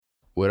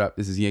What up?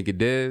 This is Yinka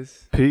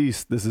Diz.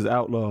 Peace. This is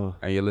Outlaw.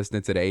 And you're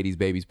listening to the 80s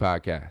Babies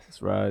podcast.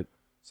 That's right.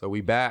 So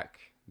we back.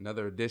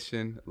 Another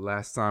edition.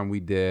 Last time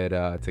we did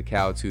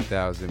Takao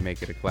 2000,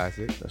 Make It a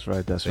Classic. That's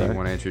right. That's so right. You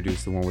want to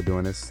introduce the one we're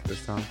doing this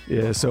time?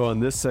 Yeah. So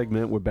on this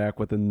segment, we're back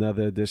with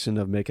another edition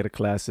of Make It a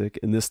Classic.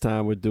 And this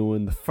time we're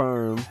doing The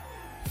Firm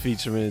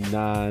featuring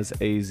Nas,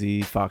 AZ,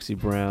 Foxy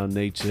Brown,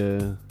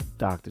 Nature,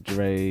 Dr.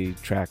 Dre,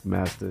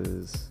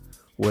 Trackmasters,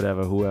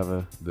 whatever,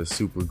 whoever. The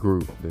super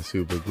group.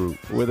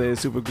 Were they a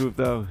super group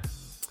though?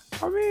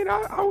 I mean,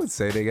 I would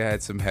say they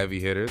had some heavy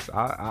hitters.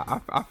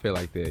 I feel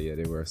like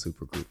they were a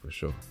super group for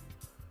sure.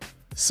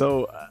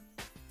 So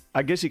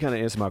I guess you kind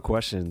of answered my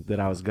question that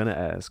I was going to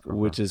ask,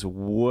 which is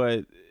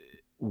why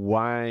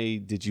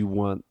did you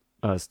want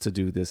us to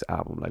do this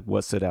album? Like,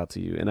 what stood out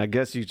to you? And I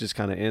guess you just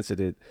kind of answered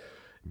it.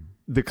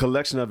 The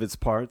collection of its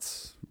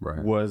parts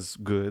was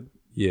good.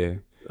 Yeah.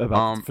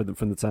 From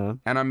the time.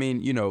 And I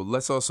mean,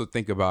 let's also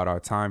think about our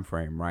time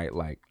frame, right?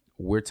 Like,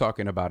 we're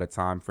talking about a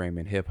time frame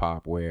in hip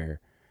hop where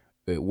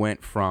it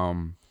went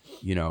from,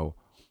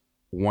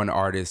 one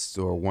artist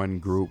or one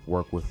group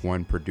worked with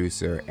one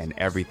producer and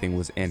everything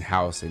was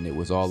in-house and it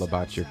was all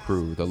about your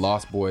crew. The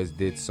Lost Boys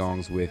did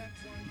songs with,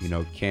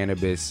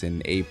 Cannabis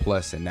and A+,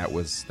 and that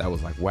was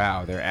like,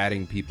 wow, they're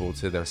adding people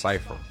to their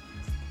cipher.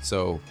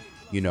 So,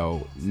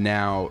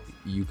 now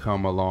you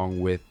come along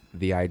with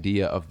the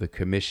idea of the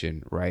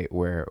commission, right?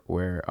 Where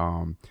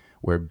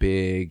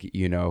Big,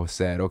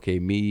 said, okay,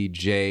 me,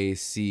 Jay,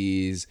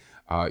 C's,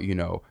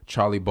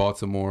 Charlie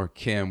Baltimore,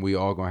 Kim, we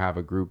all gonna have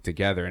a group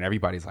together, and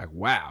everybody's like,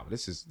 wow,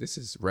 this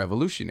is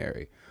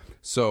revolutionary.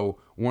 So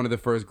one of the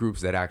first groups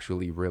that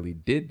actually really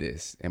did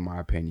this, in my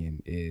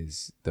opinion,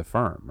 is The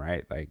Firm,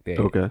 right? Like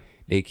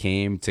they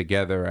came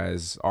together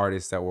as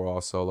artists that were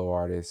all solo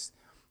artists,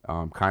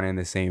 kind of in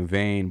the same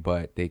vein,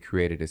 but they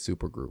created a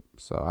super group.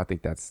 So I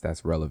think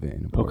that's relevant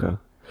and important.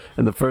 Okay.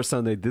 And the first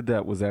time they did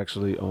that was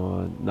actually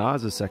on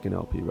Nas' second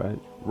LP, right?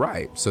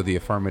 Right. So the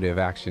Affirmative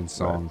Action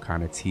song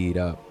kind of teed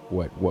up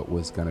what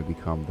was going to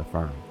become The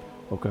Firm.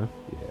 Okay.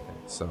 Yeah.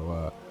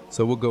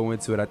 So we'll go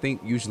into it. I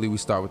think usually we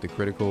start with the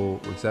critical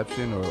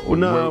reception, or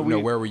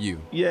where were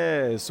you?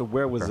 Yeah. So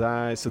where was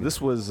I? So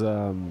this was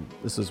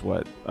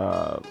what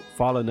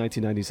fall of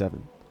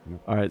 1997. Mm-hmm.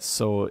 All right.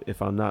 So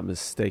if I'm not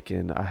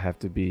mistaken, I have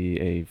to be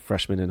a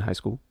freshman in high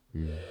school.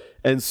 Mm-hmm.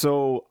 And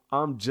so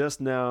I'm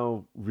just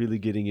now really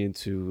getting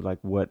into like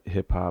what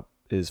hip hop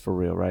is for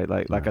real, right?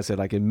 Like I said,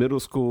 like in middle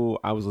school,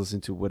 I was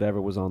listening to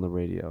whatever was on the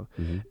radio.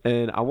 Mm-hmm.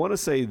 And I want to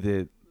say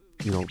that,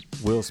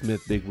 Will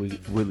Smith, Big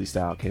Willie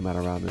Style came out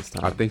around this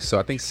time. I think so.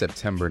 I think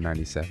September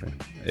 97.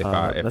 If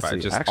I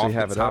just actually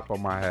have the top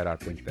of my head, I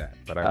think that.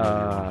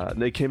 But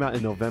they came out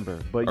in November.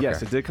 But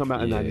yes, it did come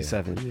out in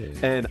 97.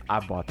 Yeah. And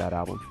I bought that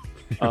album.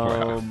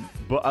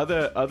 But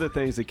other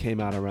things that came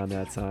out around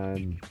that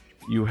time,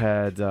 you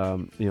had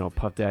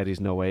Puff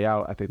Daddy's No Way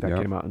Out. I think that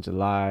came out in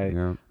July.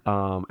 Yep.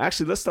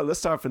 Actually, let's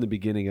start from the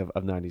beginning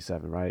of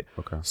 97, right?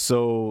 Okay.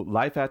 So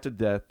Life After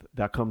Death,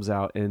 that comes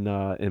out in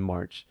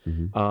March.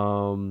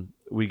 Mm-hmm.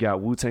 We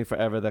got Wu-Tang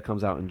Forever that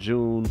comes out in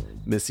June.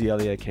 Missy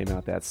Elliott came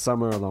out that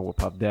summer along with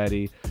Puff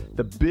Daddy.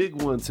 The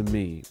big one to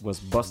me was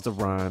Busta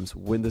Rhymes,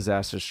 When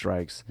Disaster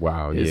Strikes.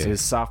 Wow,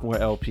 his sophomore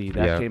LP.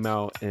 That came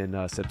out in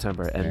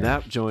September. And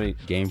that joint...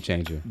 Game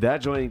changer.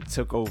 That joint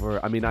took over.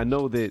 I mean, I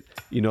know that,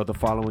 the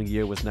following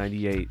year was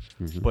 98.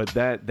 Mm-hmm. But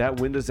that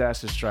When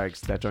Disaster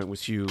Strikes, that joint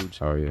was huge.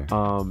 Oh,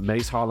 yeah.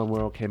 Mace Harlem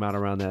World came out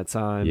around that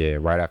time. Yeah,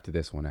 right after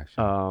this one,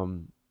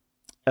 actually.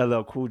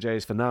 LL Cool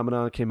J's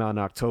Phenomenon came out in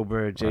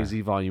October.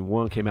 Jay-Z Volume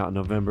 1 came out in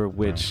November,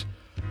 which,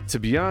 to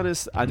be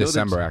honest, I know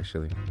December,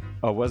 actually.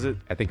 Oh, was it?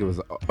 I think it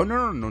was... Oh,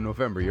 no,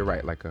 November. You're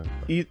right. Like a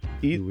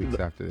few weeks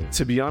after this.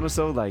 To be honest,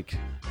 though, like,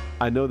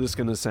 I know this is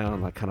going to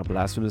sound like kind of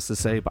blasphemous to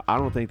say, but I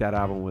don't think that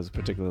album was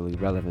particularly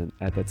relevant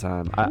at the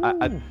time.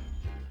 I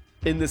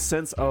in the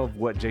sense of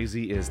what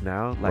Jay-Z is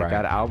now, like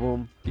that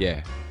album.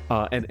 Yeah.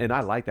 And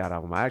I like that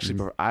album. I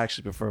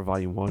actually prefer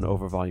Volume 1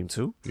 over Volume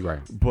 2. Right.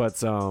 But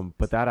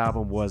that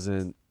album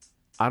wasn't...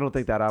 I don't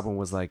think that album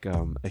was like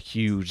a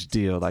huge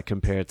deal, like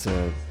compared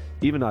to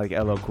even like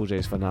LL Cool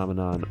J's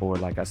Phenomenon, or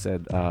like I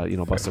said,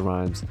 Busta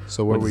Rhymes.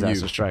 So where were you?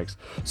 Strikes.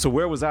 So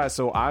where was I?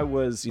 So I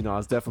was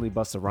definitely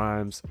Busta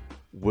Rhymes,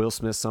 Will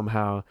Smith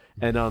somehow,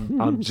 and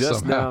I'm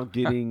just now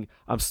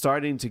I'm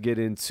starting to get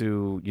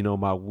into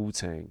my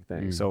Wu-Tang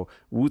thing. So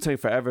Wu-Tang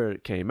Forever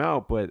came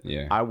out, but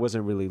I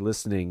wasn't really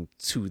listening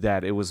to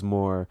that. It was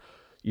more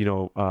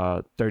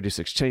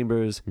 36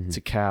 Chambers,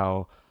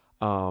 Takao.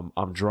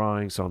 I'm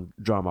drawing, so I'm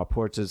drawing my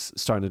portraits,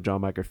 starting to draw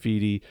my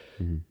graffiti,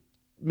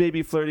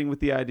 maybe flirting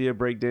with the idea of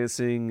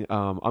breakdancing.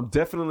 I'm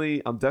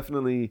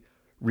definitely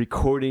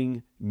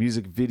recording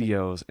music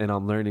videos, and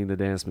I'm learning the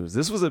dance moves.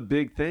 This was a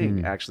big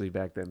thing actually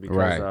back then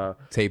because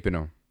taping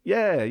them.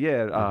 Yeah,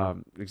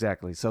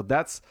 exactly. So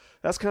that's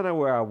kind of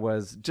where I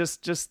was,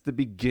 just the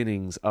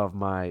beginnings of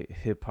my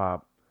hip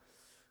hop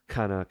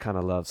kind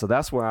of love. So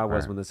that's where I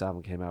was when this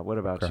album came out. What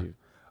about you?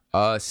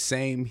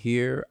 Same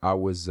here. I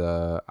was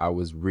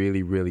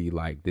really, really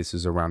like, this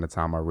is around the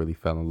time I really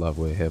fell in love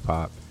with hip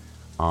hop.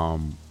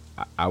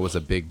 I was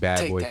a big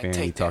Bad Boy fan.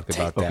 We talked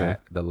about that. Okay.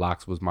 The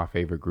Lox was my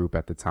favorite group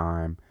at the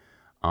time.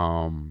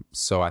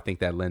 So I think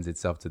that lends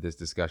itself to this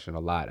discussion a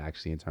lot,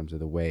 actually, in terms of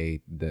the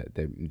way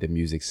the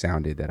music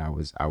sounded that I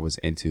was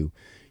into.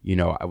 You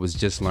know, I was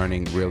just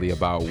learning really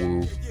about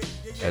Wu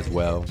as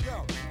well.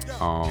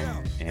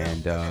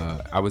 And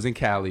I was in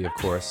Cali, of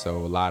course, so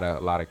a lot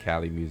of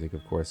Cali music,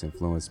 of course,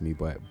 influenced me.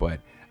 But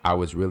I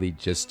was really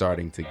just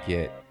starting to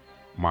get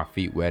my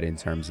feet wet in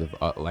terms of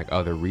like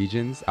other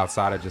regions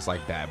outside of just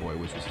like Bad Boy,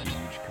 which was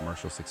huge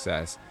commercial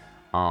success.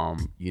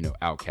 You know,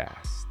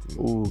 Outkast,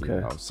 Ooh, okay.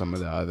 You know, some of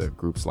the other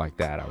groups like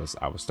that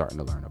I was starting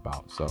to learn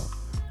about. So,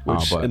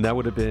 and that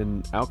would have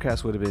been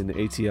Outkast would have been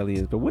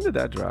ATLians. But when did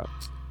that drop?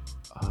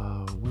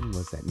 When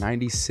was that?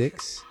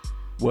 96.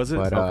 Was it?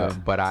 But Okay.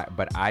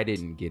 but I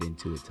didn't get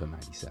into it till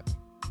 97.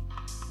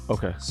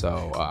 Okay.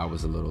 So I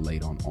was a little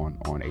late on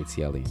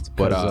ATLians.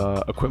 But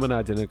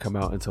Equimini didn't come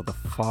out until the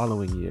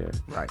following year.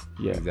 right.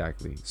 Yeah.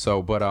 Exactly.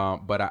 So but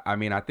I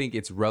mean, I think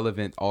it's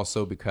relevant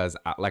also because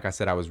like I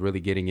said, I was really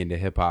getting into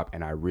hip hop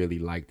and I really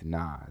liked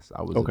Nas.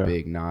 I was Okay. a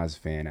big Nas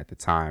fan at the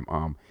time.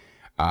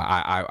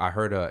 I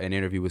heard an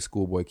interview with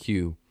Schoolboy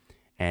Q,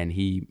 and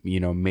he, you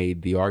know,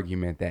 made the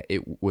argument that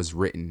It Was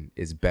Written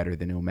is better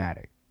than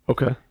Illmatic.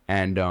 Okay.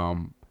 And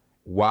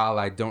while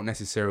I don't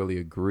necessarily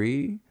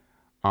agree,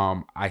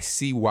 I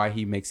see why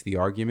he makes the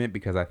argument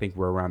because I think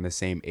we're around the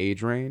same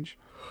age range.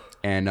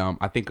 And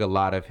I think a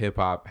lot of hip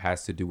hop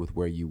has to do with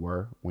where you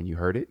were when you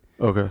heard it.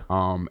 Okay.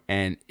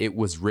 And It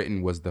Was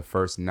Written was the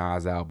first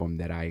Nas album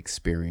that I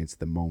experienced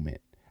the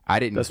moment. I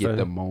didn't That's get fair.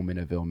 the moment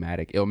of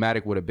Illmatic.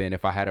 Illmatic would have been,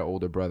 if I had an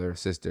older brother or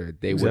sister,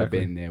 they would have Exactly.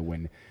 been there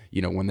when,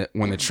 you know,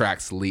 when the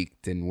tracks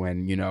leaked and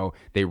when, you know,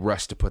 they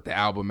rushed to put the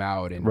album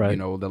out and, Right. you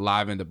know, the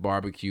Live in the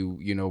Barbecue,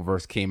 you know,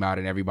 verse came out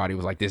and everybody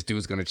was like, this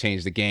dude's going to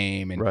change the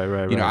game. And, Right,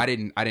 you know,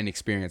 right. I didn't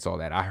experience all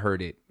that. I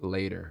heard it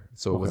later.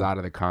 So it was out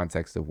of the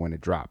context of when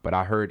it dropped. But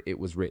I heard It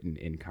Was Written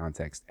in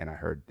context and I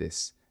heard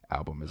this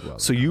album as well.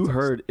 So in you context.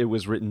 heard It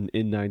Was Written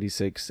in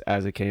 96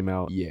 as it came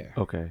out? Yeah.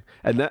 Okay.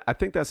 And that, I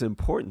think that's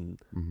important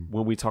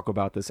when we talk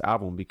about this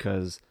album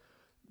because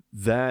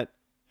that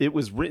It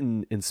Was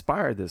Written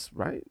inspired this,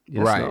 right?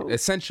 Yes, Right. no?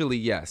 Essentially,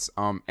 yes.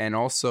 And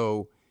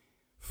also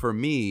for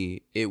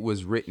me, It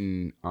Was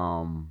Written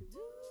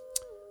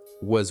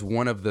was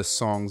one of the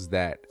songs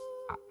that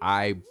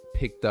I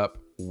picked up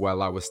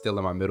while I was still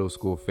in my middle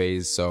school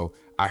phase. So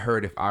I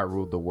heard If I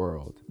Ruled the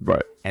World.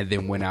 Right. And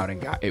then went out and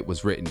got It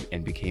Was Written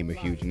and became a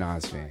huge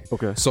Nas fan.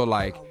 Okay. So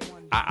like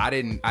I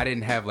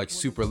didn't have like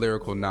super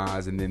lyrical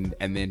Nas and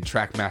then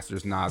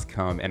Trackmasters Nas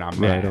come and I'm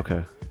mad. Right,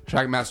 okay.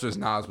 Trackmasters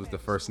Nas was the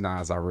first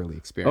Nas I really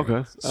experienced.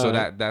 Okay. So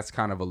that's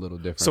kind of a little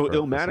different. So for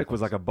Illmatic some was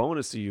folks. like a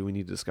bonus to you when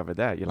you discovered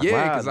that. You're like, Yeah,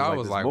 wow, because I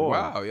was there's like, more.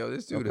 wow, yo,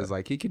 this dude is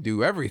like, he could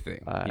do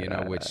everything, you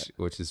know,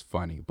 which is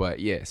funny. But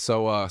yeah,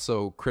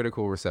 so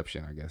critical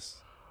reception, I guess.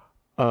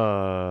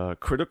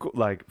 Critical,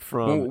 like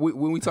from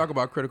When we talk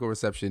about critical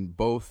reception,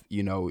 both,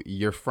 you know,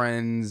 your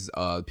friends,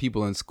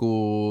 people in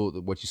school,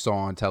 what you saw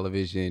on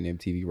television,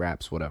 MTV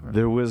Raps, whatever.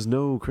 there was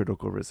no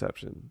critical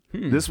reception.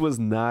 This was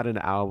not an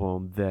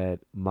album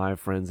that my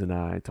friends and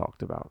I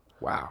talked about.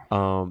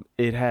 Wow.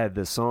 It had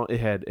the song. It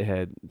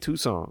had two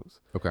songs.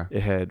 Okay.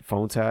 It had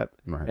Phone Tap,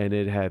 Right. and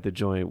it had the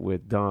joint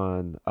with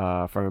Don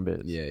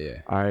Firmbiz.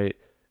 Yeah. All right.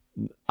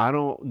 I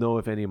don't know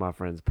if any of my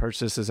friends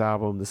purchased this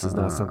album. This is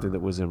not something that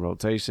was in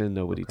rotation.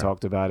 Nobody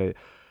talked about it.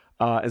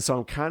 And so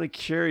I'm kind of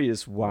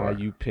curious why Right.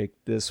 you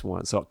picked this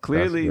one. So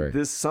clearly, great.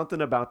 this something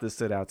about this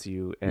stood out to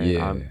you, and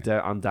Yeah.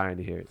 I'm dying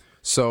to hear it.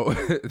 So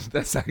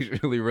that's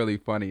actually really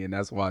funny, and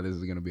that's why this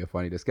is going to be a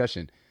funny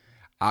discussion.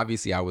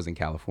 Obviously, I was in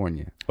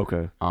California.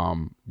 Okay,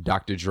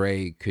 Dr.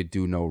 Dre could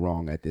do no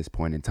wrong at this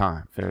point in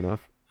time. fair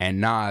enough. And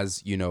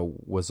Nas, you know,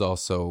 was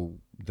also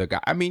the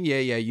guy. I mean, yeah,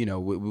 you know,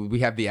 we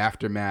have the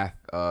Aftermath,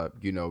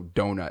 you know,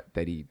 donut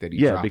that he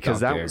Yeah, dropped because out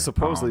that there. was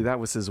supposedly that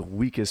was his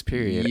weakest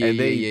period. Yeah, and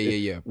they,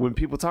 yeah. When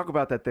people talk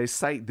about that, they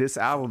cite this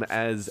album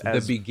as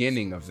the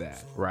beginning of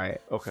that,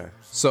 right? okay.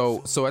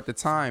 So at the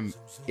time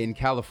in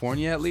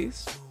California, at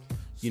least,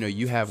 you know,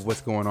 you have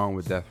what's going on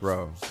with Death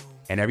Row,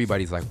 and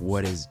everybody's like,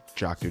 what is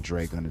Dr.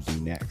 Dre gonna do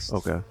next?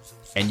 Okay.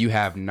 And you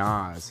have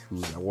Nas,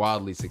 who's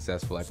wildly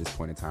successful at this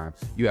point in time.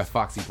 You have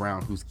Foxy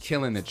Brown, who's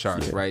killing the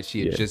charts, right?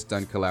 She had just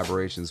done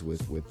collaborations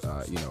with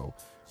you know,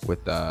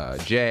 with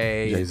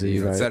Jay-Z, you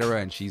know, right. et cetera,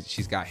 and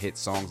she's got hit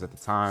songs at the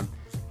time.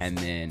 And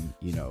then,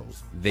 you know,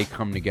 they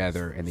come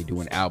together and they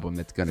do an album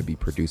that's going to be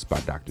produced by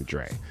Dr.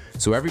 Dre.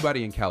 So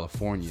everybody in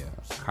California,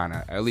 kind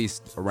of, at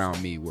least around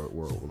me, were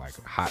like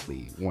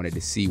hotly wanted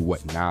to see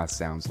what Nas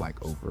sounds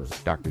like over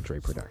Dr.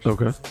 Dre production.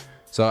 Okay.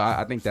 So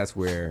I think that's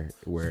where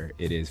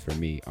it is for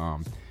me.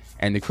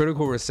 And the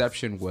critical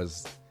reception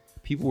was,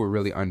 people were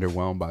really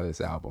underwhelmed by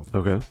this album.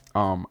 Okay.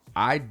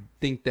 I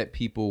think that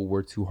people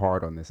were too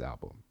hard on this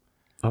album,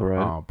 All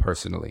right.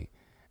 personally.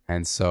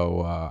 And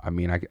so, I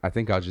mean, I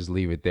think I'll just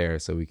leave it there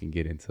so we can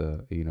get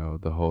into, you know,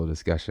 the whole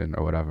discussion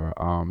or whatever.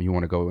 You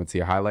want to go into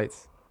your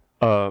highlights?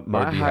 My do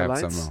you have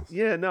highlights. something else?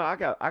 Yeah, no, I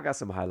got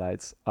some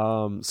highlights.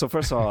 So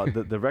first of all,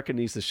 the record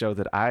needs to show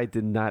that I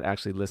did not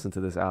actually listen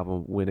to this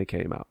album when it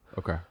came out.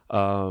 Okay.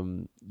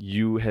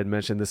 You had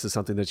mentioned this is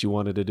something that you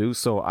wanted to do,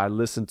 so I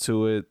listened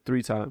to it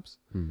 3 times.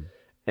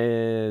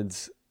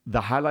 And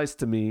the highlights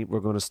to me, we're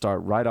going to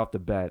start right off the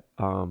bat.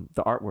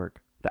 The artwork,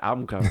 the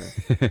album cover.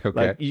 Okay.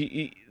 Like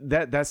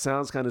that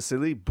sounds kind of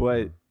silly,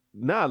 but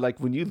nah. Like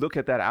when you look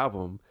at that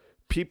album,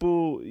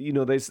 people,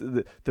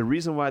 the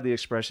reason why the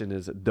expression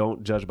is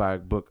don't judge a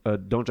book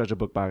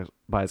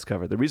by its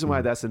cover. The reason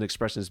why that's an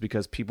expression is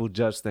because people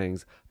judge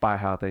things by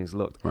how things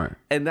look. Right.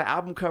 And the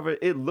album cover,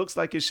 it looks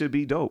like it should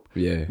be dope.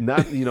 Yeah.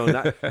 Not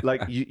not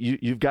like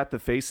you've got the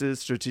faces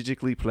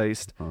strategically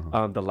placed.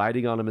 The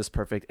lighting on them is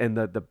perfect, and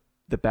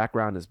the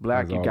background is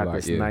black. It's You all got black,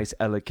 this yeah. nice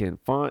elegant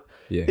font.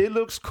 Yeah. It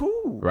looks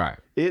cool. Right.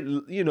 It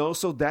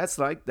so that's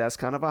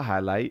kind of a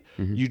highlight.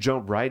 You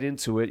jump right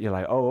into it. You're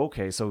like, oh,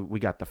 okay. So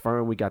we got the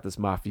firm, we got this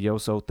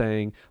mafioso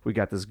thing, we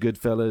got this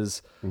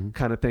Goodfellas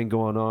kind of thing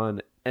going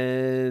on,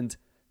 and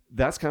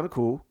that's kind of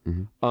cool.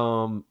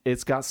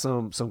 It's got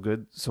some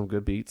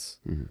good beats.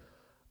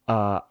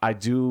 I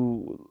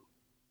do.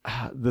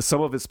 The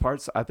sum of its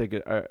parts, I think,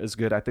 is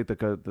good. I think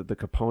the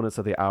components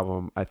of the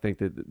album, I think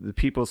that the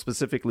people,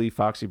 specifically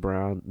Foxy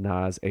Brown,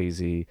 Nas,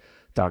 AZ,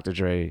 Dr.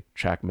 Dre,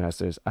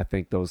 Trackmasters, I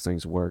think those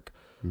things work.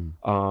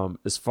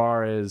 As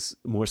far as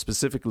more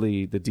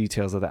specifically the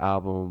details of the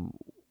album,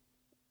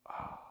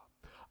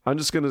 I'm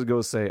just gonna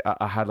go say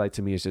a highlight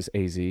to me is just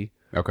AZ.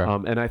 Okay.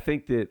 And I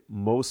think that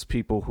most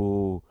people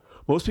who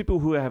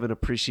have an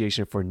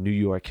appreciation for New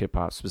York hip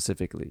hop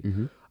specifically.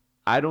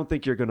 I don't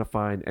think you're going to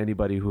find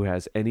anybody who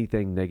has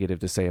anything negative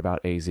to say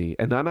about AZ.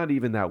 And I'm not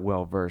even that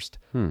well versed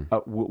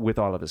with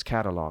all of his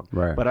catalog.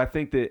 Right. But I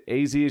think that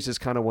AZ is just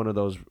kind of one of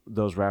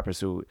those rappers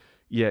who,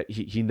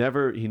 he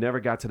never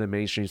got to the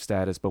mainstream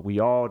status, but we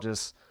all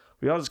just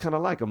kind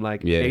of like him.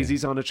 Like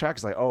AZ's on the track.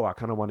 It's like, oh, I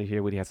kind of want to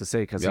hear what he has to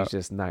say because he's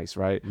just nice,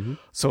 right?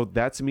 So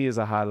that to me is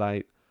a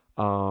highlight.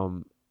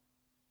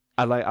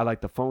 I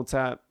like the phone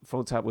tap.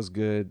 Phone tap was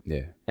good.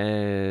 Yeah.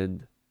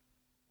 And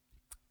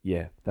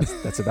yeah,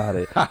 that's about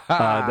it.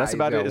 That's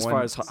about it as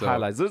far as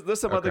highlights. There's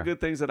some other good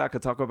things that I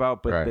could talk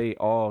about, but they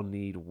all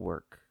need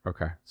work.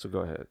 Okay. So go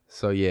ahead.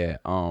 So yeah,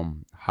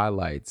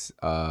 highlights.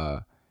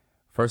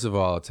 First of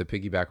all, to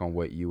piggyback on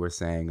what you were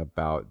saying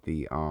about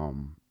the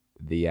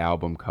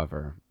album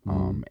cover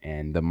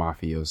and the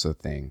mafioso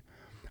thing,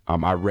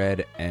 I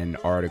read an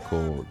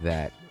article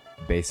that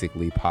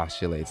basically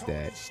postulates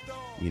that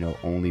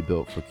Only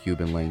Built for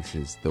Cuban Links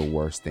is the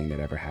worst thing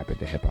that ever happened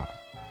to hip hop.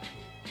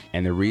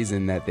 And the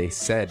reason that they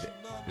said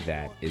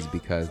that is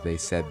because they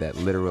said that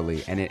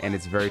literally, and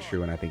it's very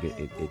true, and I think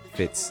it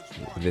fits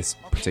this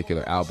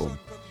particular album.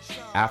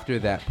 After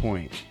that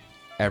point,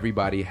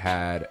 everybody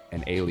had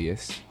an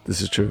alias.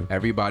 This is true.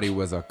 Everybody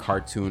was a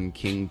cartoon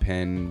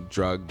kingpin,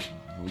 drug,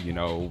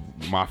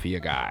 mafia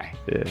guy.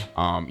 Yeah.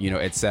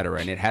 etc.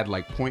 And it had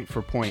like point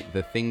for point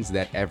the things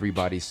that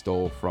everybody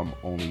stole from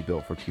Only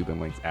Built for Cuban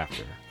Links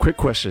after. Quick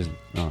question.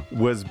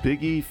 Was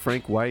Biggie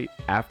Frank White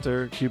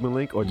after Cuban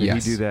Link, or did he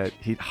do that?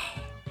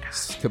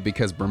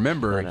 Because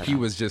remember, he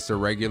was just a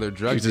regular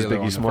drug dealer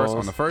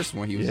on the first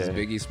one. He was just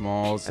Biggie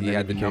Smalls. And he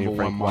had the number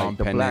one mom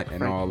pennant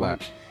and all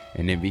that.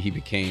 And then he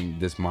became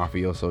this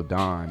mafioso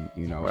Don,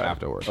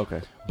 afterwards.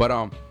 Okay.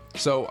 But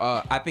so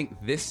I think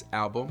this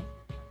album,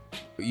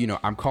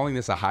 I'm calling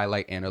this a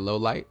highlight and a low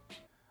light.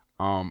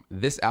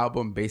 This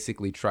album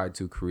basically tried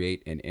to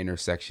create an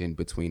intersection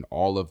between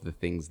all of the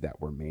things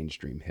that were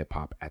mainstream hip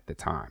hop at the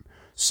time.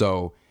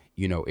 So,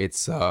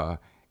 it's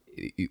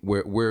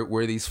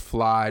we're these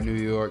fly New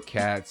York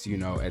cats,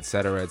 et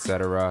cetera, et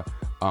cetera.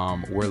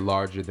 We're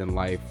larger than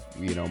life,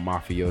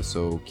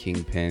 mafioso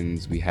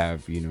kingpins. We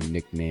have,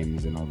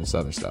 nicknames and all this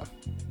other stuff.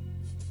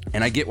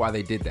 And I get why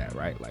they did that,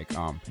 right? Like,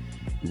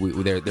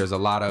 there's a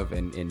lot of,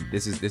 and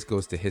this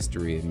goes to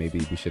history, and maybe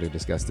we should have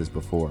discussed this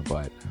before,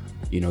 but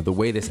the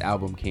way this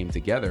album came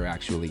together,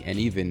 actually, and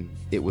even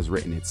it was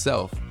written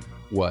itself,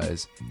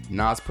 was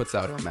Nas puts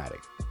out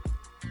Illmatic.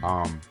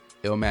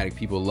 Illmatic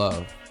people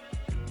love,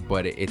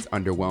 but it's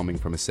underwhelming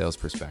from a sales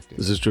perspective.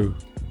 This is true.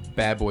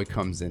 Bad Boy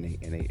comes in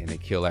and they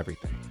kill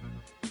everything.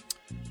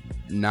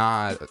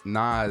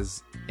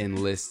 Nas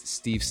enlists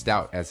Steve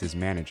Stout as his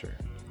manager.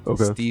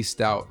 Okay. Steve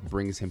Stout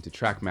brings him to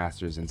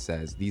Trackmasters and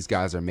says, these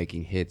guys are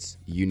making hits.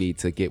 You need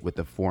to get with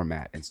the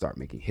format and start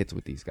making hits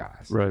with these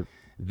guys. Right.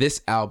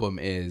 This album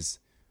is,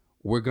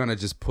 we're going to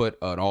just put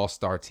an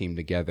all-star team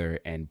together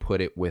and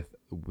put it with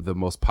the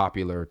most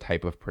popular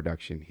type of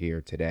production here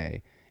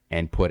today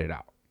and put it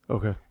out.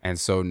 Okay. And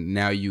so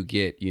now you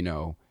get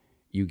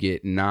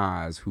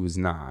Nas, who's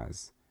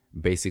Nas,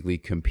 basically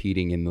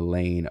competing in the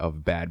lane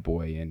of Bad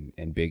Boy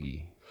and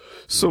Biggie.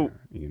 So,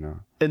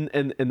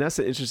 and that's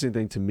an interesting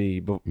thing to me.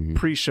 But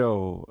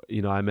pre-show,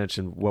 I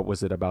mentioned what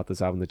was it about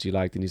this album that you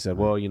liked, and you said,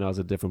 well, I was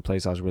a different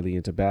place. I was really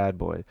into Bad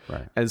Boy,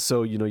 right? And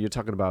so, you're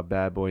talking about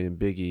Bad Boy and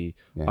Biggie,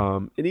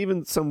 and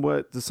even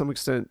somewhat to some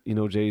extent,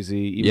 Jay-Z.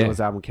 Even though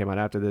his album came out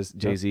after this,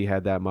 Jay-Z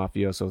had that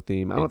mafioso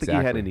theme. I don't think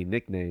he had any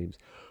nicknames,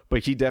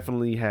 but he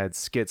definitely had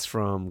skits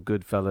from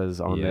Goodfellas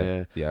on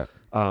there. Yeah.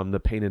 The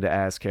pain in the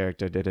ass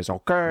character did his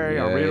okay,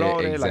 I'm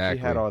reloaded. Exactly. Like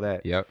he had all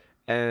that. Yep.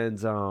 And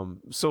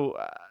so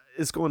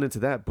it's going into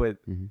that, but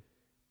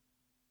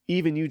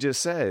even you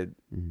just said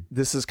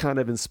this is kind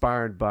of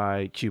inspired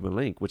by Cuban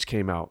Link, which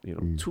came out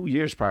 2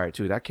 years prior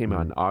to that. Came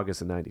out in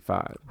August of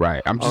 '95.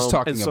 Right. I'm just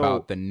talking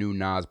about the new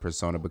Nas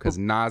persona, because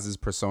Nas's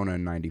persona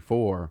in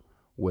 '94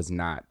 was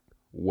not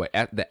what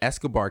the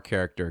Escobar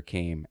character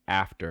came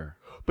after.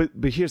 But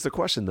here's the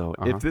question though: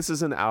 if this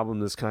is an album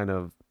that's kind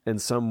of in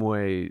some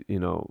way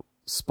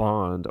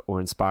spawned or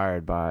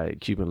inspired by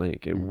Cuban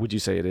Link, would you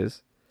say it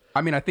is?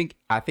 I mean, I think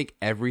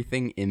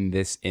everything in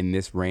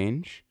this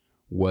range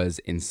was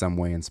in some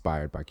way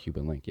inspired by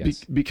Cuban Link.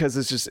 Yes, because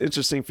it's just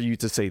interesting for you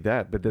to say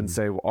that, but then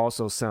say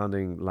also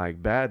sounding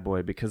like Bad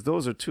Boy, because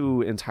those are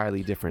two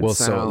entirely different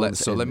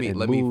sounds. Let me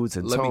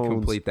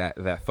complete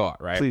that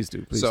thought. Right, please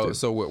do.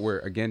 So we're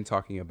again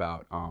talking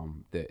about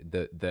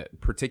the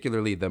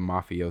particularly the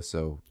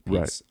mafioso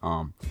piece.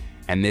 Right.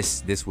 And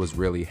this was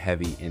really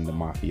heavy in the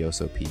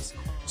mafioso piece.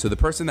 So the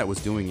person that was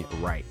doing it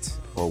right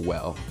or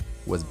well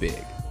was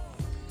Big.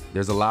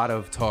 There's a lot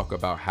of talk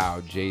about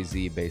how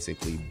Jay-Z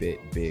basically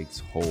bit Big's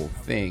whole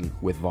thing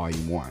with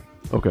Volume 1.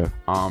 Okay.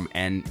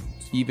 And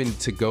even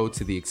to go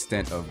to the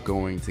extent of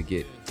going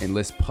to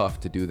enlist Puff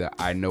to do the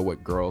I Know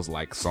What Girls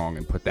Like song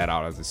and put that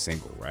out as a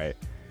single, right?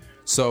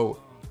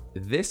 So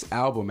this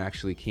album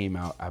actually came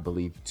out, I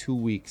believe, 2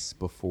 weeks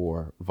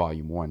before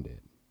Volume 1 did.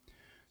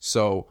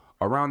 So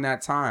around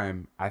that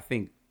time, I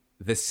think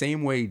the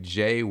same way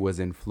Jay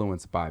was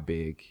influenced by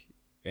Big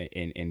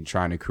in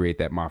trying to create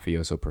that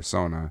mafioso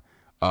persona,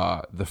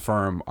 The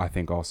Firm, I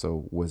think,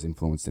 also was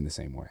influenced in the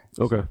same way.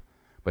 Okay.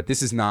 But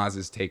this is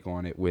Nas's take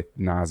on it with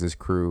Nas's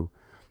crew.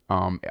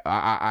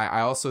 I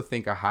also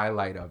think a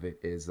highlight of it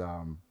is,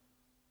 and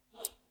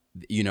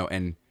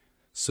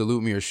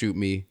salute me or shoot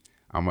me.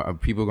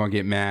 People gonna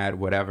get mad,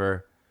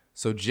 whatever.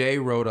 So Jay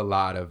wrote a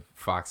lot of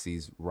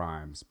Foxy's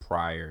rhymes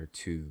prior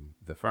to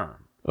The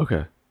Firm.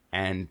 Okay.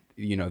 And,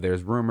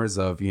 there's rumors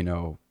of,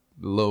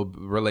 little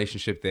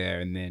relationship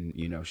there, and then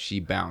she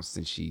bounced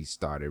and she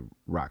started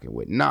rocking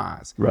with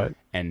Nas, right?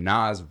 And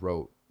Nas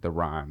wrote the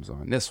rhymes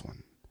on this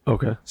one.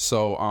 Okay.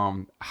 So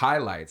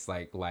highlights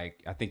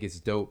like I think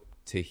it's dope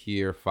to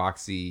hear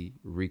Foxy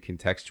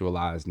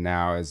recontextualized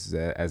now as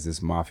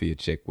this mafia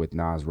chick with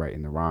Nas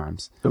writing the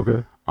rhymes.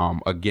 Okay.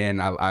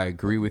 Again, I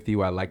agree with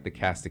you. I like the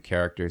cast of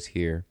characters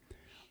here.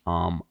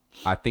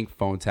 I think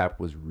Phone Tap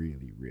was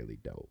really, really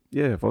dope.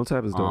 Yeah, Phone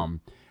Tap is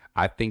dope.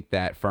 I think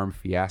that Firm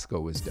Fiasco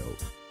was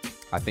dope.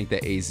 I think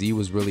that AZ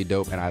was really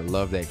dope, and I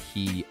love that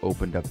he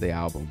opened up the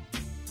album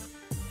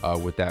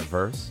with that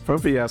verse. Firm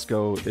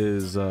Fiasco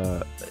is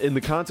in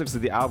the context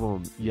of the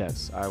album.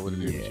 Yes, I would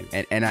agree with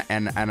you.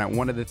 And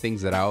one of the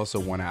things that I also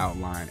want to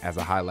outline as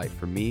a highlight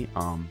for me,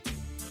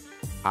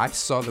 I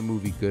saw the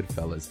movie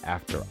Goodfellas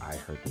after I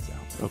heard this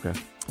album. Okay.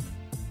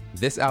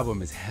 This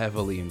album is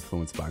heavily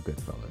influenced by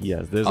Goodfellas.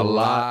 Yes, there's a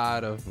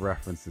lot of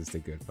references to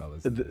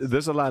Goodfellas.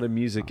 There's a lot of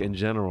music in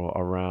general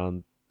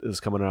around. It was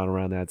coming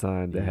around that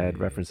time that had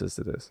references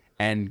to this.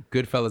 And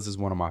Goodfellas is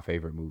one of my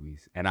favorite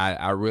movies. And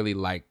I really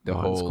like the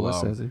whole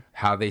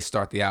how they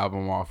start the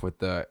album off with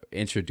the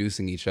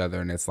introducing each other.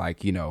 And it's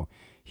like,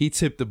 he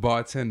tipped the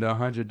bartender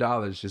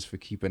 $100 just for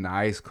keeping the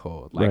ice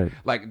cold.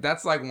 Like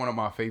that's like one of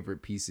my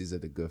favorite pieces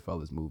of the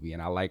Goodfellas movie.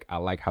 And I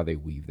like how they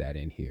weave that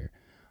in here.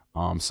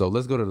 So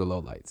let's go to the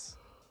lowlights.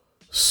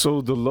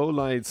 So the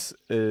lowlights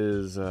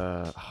is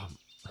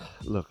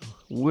look,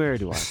 where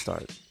do I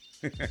start?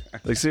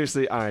 Like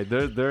seriously, all right,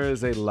 there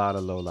is a lot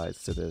of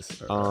lowlights to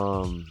this.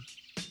 All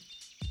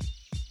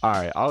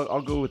right,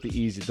 I'll go with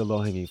the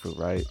low hanging fruit,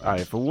 right? All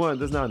right, for one,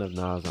 there's not enough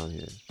Nas on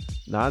here.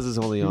 Nas is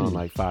only on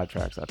like 5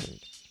 tracks, I think.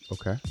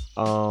 Okay.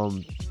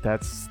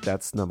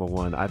 That's number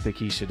one. I think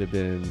he should have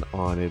been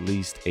on at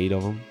least 8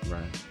 of them.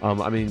 Right.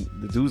 I mean,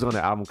 the dude's on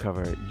the album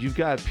cover. You've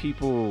got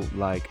people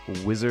like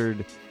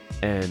Wizard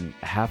and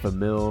Half a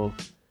Mill,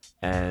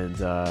 and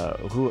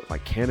who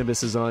like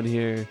Cannabis is on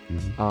here.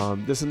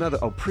 Mm-hmm. There's another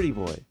Pretty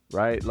Boy,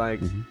 right?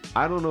 Like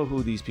I don't know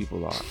who these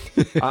people are.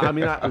 I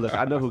mean,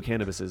 I know who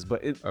Cannabis is,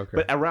 but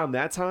but around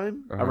that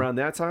time,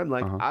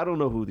 like I don't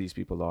know who these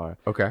people are.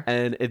 Okay.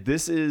 And if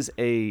this is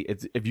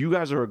if you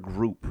guys are a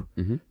group,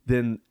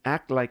 then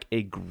act like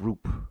a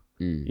group.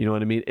 You know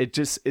what I mean?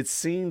 It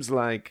seems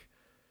like,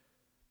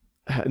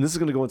 and this is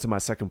going to go into my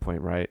second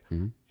point, right?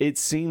 It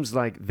seems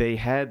like they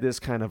had this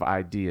kind of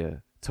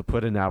idea to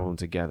put an album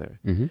together.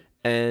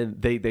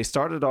 And they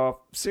started off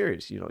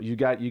serious. You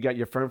got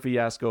your Firm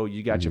Fiasco,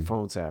 you got your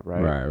Phone Tap,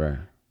 right? Right.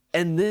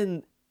 And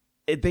then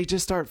they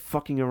just start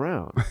fucking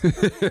around.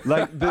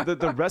 Like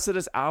the rest of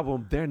this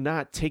album, they're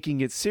not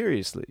taking it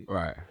seriously.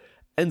 Right.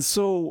 And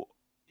so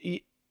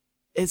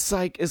it's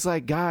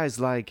like guys,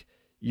 like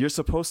you're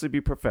supposed to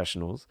be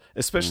professionals,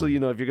 especially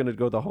if you're gonna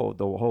go the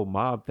whole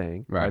mob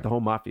thing, right? The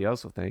whole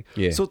mafioso thing.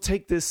 Yeah. So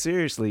take this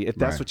seriously if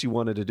that's what you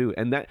wanted to do,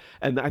 and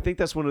I think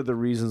that's one of the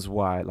reasons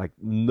why like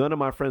none of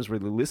my friends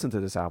really listened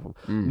to this album.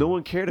 No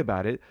one cared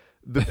about it.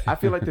 I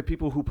feel like the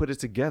people who put it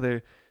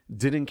together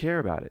didn't care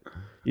about it.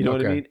 You know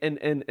what I Okay. mean?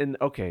 And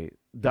okay,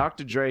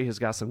 Dr. Dre has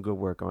got some good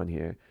work on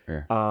here.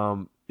 Yeah.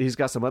 He's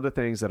got some other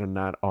things that are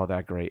not all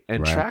that great.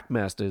 And Right.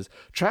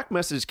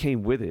 Trackmasters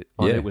came with it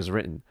on Yeah. It Was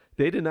Written.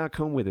 They did not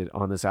come with it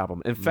on this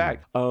album. In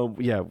fact,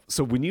 yeah.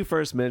 So when you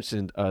first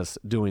mentioned us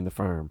doing The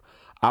Firm,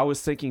 I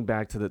was thinking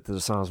back to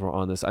the songs were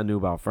on this. I knew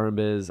about Firm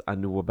Biz. I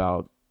knew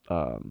about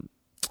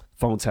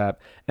Phone Tap,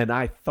 and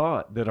I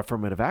thought that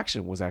Affirmative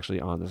Action was actually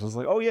on this. I was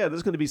like, oh yeah,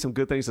 there's going to be some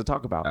good things to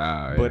talk about,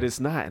 but it's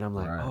not. And I'm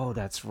like, Right. oh,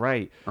 that's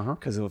right, Uh-huh.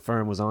 because the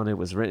Firm was on It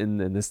Was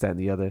Written, and this, that, and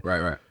the other.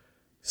 Right.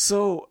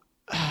 So,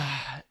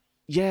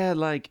 yeah,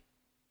 like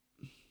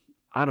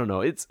I don't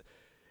know. It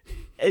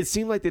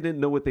seemed like they didn't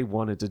know what they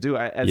wanted to do.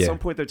 At Yeah. some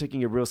point, they're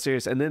taking it real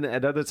serious, and then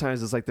at other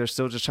times, it's like they're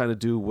still just trying to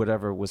do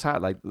whatever was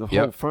hot, like the whole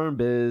Yep. Firm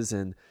Biz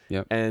and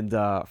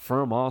Yep.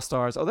 Firm All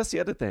Stars. Oh, that's the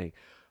other thing.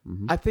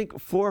 I think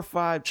 4 or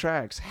 5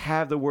 tracks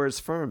have the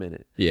words "firm" in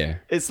it. Yeah.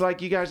 It's like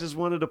you guys just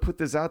wanted to put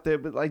this out there,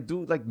 but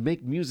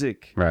make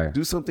music, Right.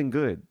 do something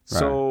good.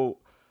 So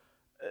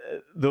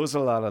those are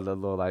a lot of the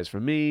lowlights for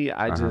me.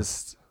 I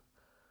just,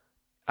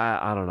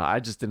 I don't know.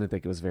 I just didn't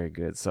think it was very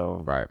good.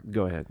 So Right.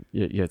 go ahead.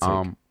 Yeah.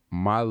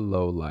 My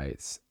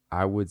lowlights,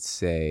 I would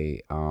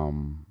say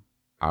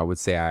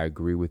I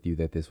agree with you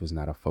that this was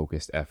not a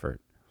focused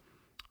effort.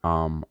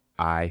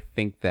 I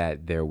think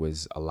that there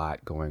was a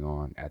lot going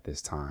on at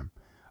this time.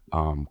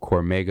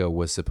 Cormega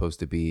was supposed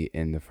to be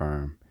in the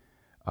Firm.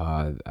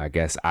 I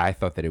guess I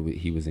thought that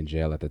he was in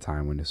jail at the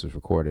time when this was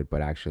recorded,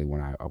 but actually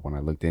when I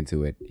looked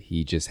into it,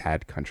 he just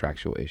had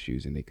contractual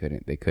issues and they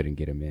couldn't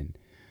get him in.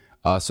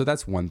 So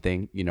that's one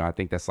thing. You know, I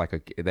think that's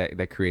like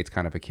that creates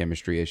kind of a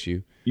chemistry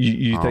issue.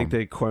 You think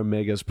that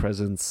Cormega's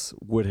presence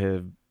would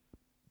have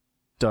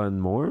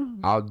done more?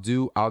 I'll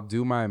do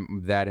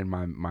that in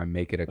my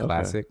Make It a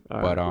Classic,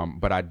 All but right.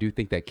 but I do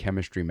think that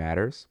chemistry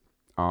matters.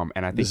 And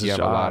I think This you is-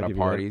 have a lot I'll of give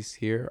you that. parties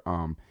here.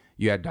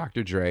 You had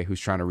Dr. Dre who's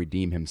trying to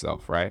redeem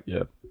himself, right?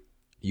 Yeah.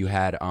 You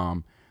had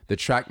the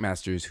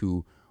Trackmasters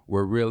who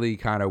were really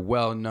kind of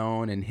well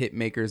known and hit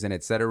makers and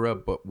etc.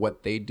 But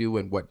what they do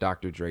and what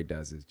Dr. Dre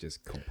does is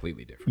just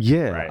completely different.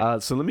 Yeah.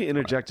 Right. So let me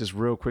interject just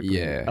real quickly.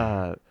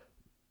 Yeah.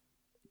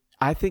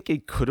 I think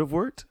it could have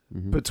worked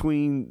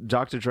between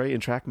Dr. Dre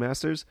and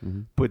Trackmasters,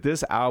 but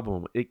this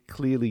album, it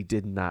clearly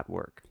did not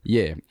work.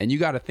 Yeah, and you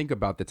got to think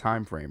about the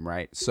time frame,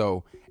 right?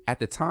 So at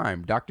the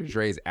time, Dr.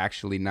 Dre is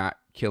actually not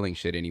killing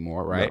shit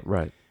anymore, right? No,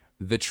 right.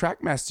 The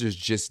Trackmasters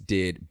just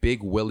did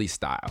Big Willie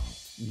style.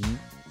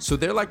 So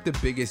they're like the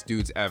biggest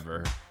dudes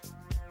ever.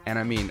 And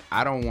I mean,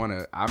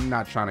 I'm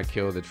not trying to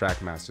kill the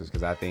Trackmasters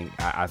because I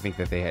think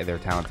that they're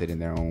talented in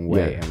their own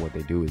way and what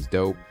they do is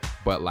dope.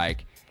 But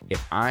like,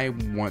 if I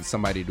want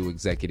somebody to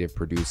executive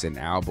produce an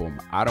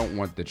album, I don't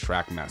want the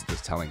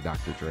Trackmasters telling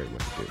Dr. Dre what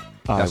to do.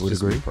 That's would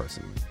just agree. me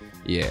personally.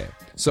 Yeah.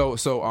 So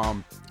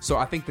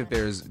I think that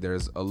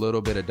there's a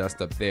little bit of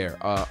dust up there.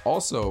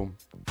 Also,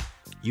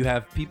 you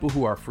have people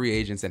who are free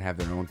agents and have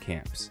their own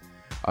camps.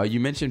 You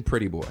mentioned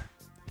Pretty Boy.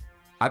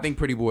 I think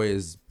Pretty Boy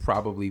is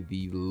probably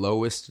the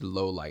lowest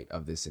low light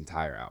of this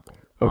entire album.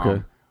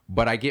 Okay.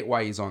 But I get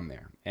why he's on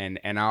there, and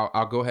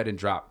I'll go ahead and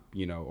drop,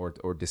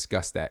 or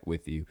discuss that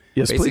with you.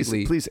 Yes,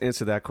 Basically, please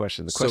answer that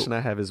question. The question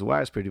I have is,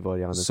 why is Pretty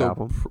Boy on this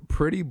album?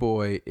 Pretty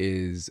Boy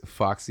is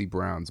Foxy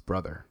Brown's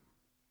brother.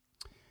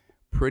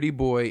 Pretty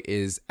Boy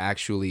is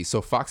actually,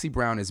 so Foxy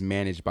Brown is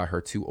managed by her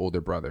 2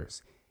 older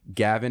brothers,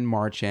 Gavin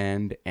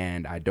Marchand,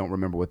 and I don't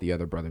remember what the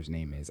other brother's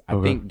name is.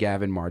 I think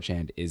Gavin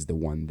Marchand is the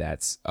one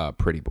that's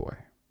Pretty Boy.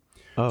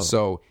 Oh,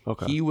 So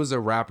okay. he was a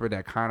rapper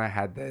that kind of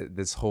had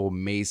this whole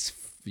Mace,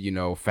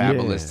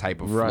 fabulous Yeah,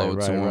 type of right, flow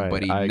to him, right.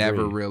 but he I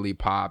never agree. really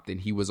popped, and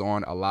he was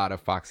on a lot of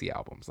Foxy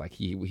albums. Like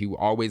he would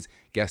always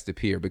guest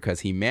appear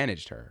because he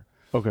managed her.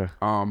 Okay.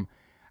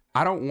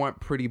 I don't want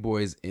Pretty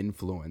Boy's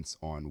influence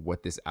on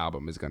what this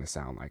album is going to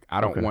sound like. I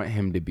don't want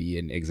him to be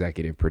an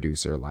executive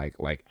producer. Like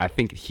I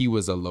think he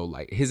was a low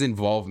light. His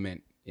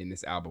involvement in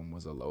this album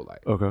was a low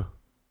light. Okay.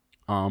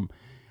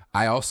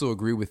 I also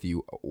agree with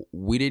you.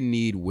 We didn't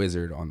need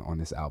Wizard on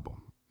this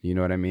album. You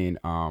know what I mean?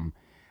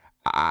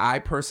 I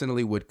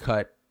personally would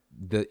cut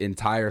the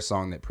entire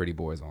song that Pretty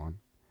Boy's on.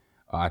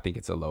 I think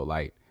it's a low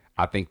light.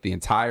 I think the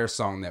entire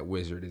song that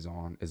Wizard is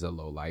on is a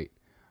low light.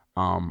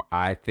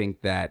 I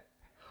think that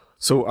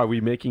So are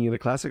we making it a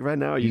classic right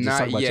now? Or are you just not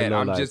talking about your yet.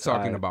 I'm lowlights? just talking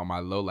Alright. about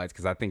my lowlights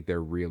because I think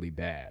they're really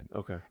bad.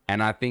 Okay.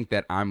 And I think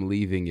that I'm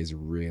Leaving is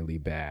really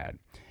bad.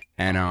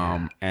 And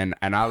and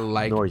I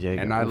like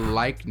Noriega. and I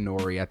like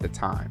Nori at the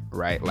time,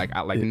 right? Like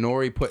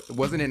Nori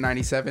wasn't it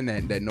 97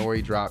 that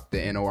Nori dropped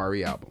the Nore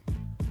album?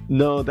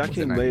 No, that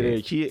came it later.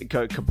 98?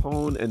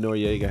 Capone and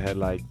Noriega had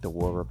like the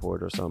War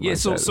Report or something. Yeah,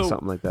 like that, or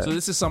something like that. So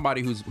this is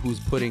somebody who's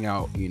putting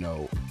out,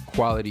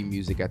 quality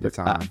music at the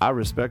time. I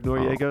respect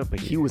Noriega, but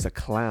he was a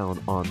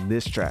clown on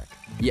this track.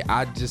 Yeah,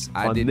 I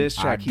on didn't. this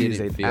track, I he is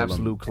didn't an feel him.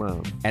 absolute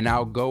clown. And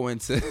I'll go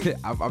into.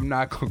 I'm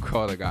not gonna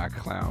call the guy a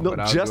clown. No,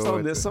 but I'll just go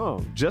on this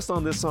song. Just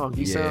on this song,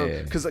 he Yeah.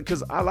 sounds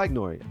because I like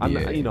Nori. I'm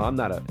not, I'm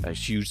not a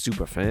huge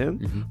super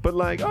fan, but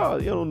like,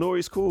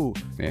 Nori's cool.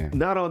 Yeah.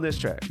 Not on this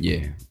track.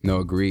 Yeah, no,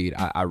 agreed.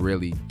 I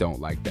really don't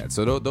like that.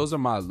 So those are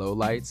my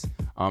lowlights.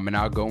 And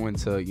I'll go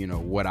into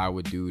what I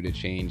would do to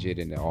change it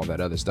and all that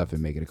other stuff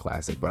and make it a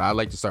classic. But I'd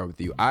like to start with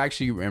you. I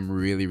actually am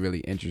really, really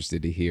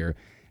interested to hear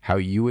how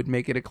you would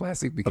make it a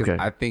classic, because Okay.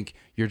 I think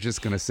you're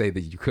just gonna say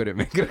that you couldn't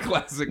make it a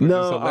classic, which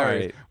No, is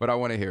hilarious. alright. But I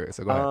want to hear it.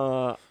 So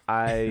go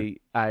ahead.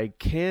 I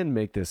can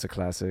make this a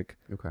classic.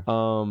 Okay.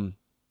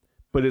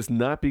 But it's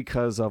not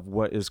because of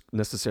what is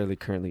necessarily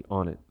currently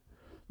on it.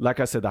 Like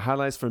I said, the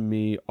highlights for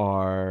me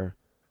are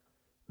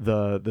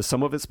the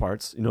sum of its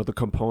parts, the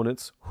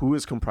components, who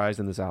is comprised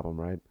in this album,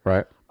 right?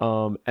 Right.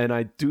 And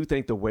I do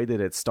think the way that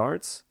it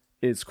starts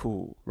is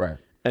cool. Right.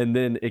 And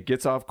then it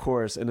gets off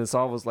course, and it's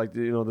almost like,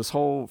 this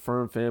whole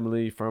Firm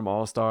family, Firm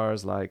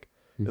All-Stars, like,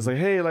 it's like,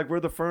 hey, like,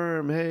 we're the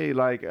Firm. Hey,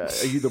 like, are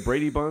you the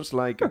Brady Bunch?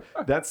 Like,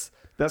 that's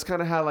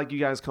kind of how, like, you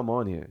guys come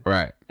on here.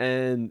 Right.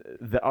 And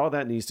all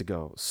that needs to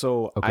go.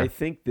 So Okay. I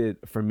think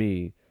that for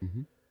me,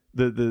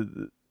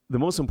 the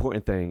most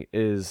important thing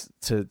is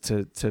to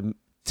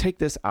take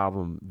this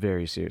album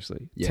very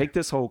seriously. Yeah. Take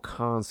this whole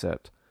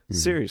concept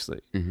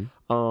seriously.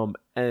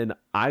 And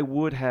I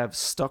would have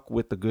stuck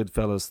with the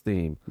Goodfellas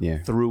theme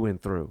through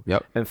and through.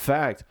 Yep. In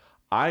fact,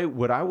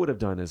 what I would have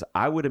done is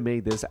I would have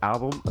made this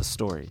album a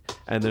story.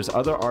 And there's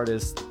other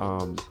artists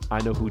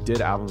I know who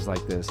did albums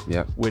like this,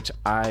 which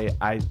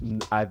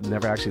I've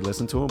never actually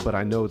listened to them, but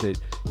I know that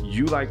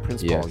you like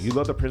Prince Paul. You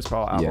love the Prince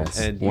Paul album, Yes.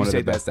 and One you of say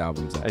the best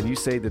albums ever. And you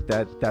say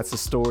that's a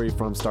story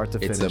from start to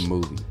finish. It's a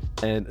movie.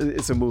 And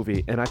it's a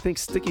movie. And I think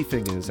Sticky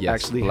Fingers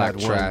actually Black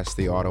had one. Trash,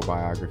 the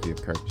autobiography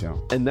of Kirk Jones.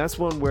 And that's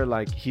one where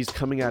like he's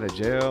coming out of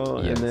jail,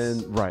 and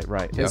then right.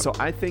 Yep. And so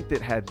I think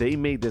that had they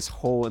made this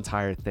whole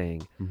entire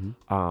thing,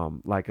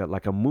 like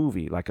a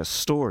movie, like a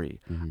story,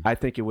 I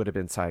think it would have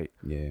been tight.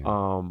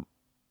 Yeah.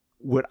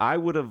 What I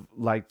would have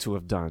liked to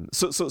have done.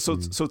 So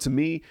to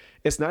me,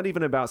 it's not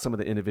even about some of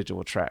the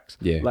individual tracks.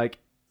 Yeah. Like.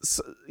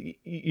 So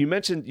you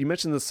mentioned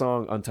the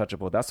song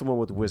Untouchable. That's the one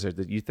with Wizard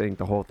that you think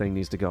the whole thing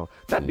needs to go.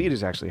 That beat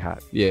is actually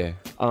hot. Yeah.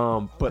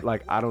 But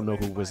like I don't know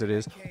who Wizard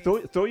is.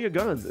 Throw Your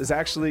Guns is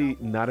actually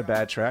not a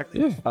bad track.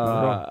 Yeah.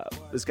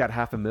 It's got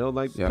 $500,000.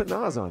 Like put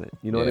Nas on it.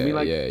 You know what I mean?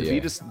 Like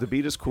the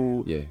beat is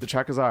cool. Yeah. The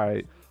track is all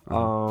right.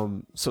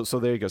 So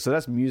there you go. So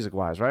that's music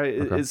wise, right?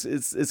 Okay.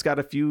 It's got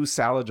a few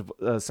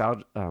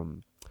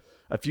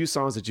a few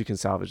songs that you can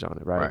salvage on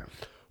it, right?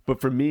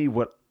 But for me,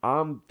 what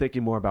I'm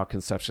thinking more about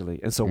conceptually,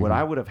 and so what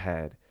I would have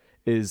had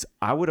is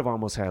I would have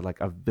almost had like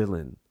a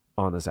villain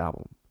on this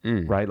album,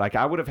 right? Like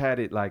I would have had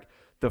it like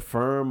the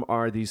Firm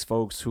are these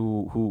folks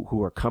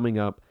who are coming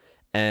up,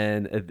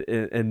 and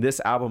this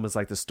album is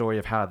like the story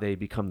of how they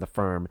become the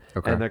Firm,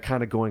 and they're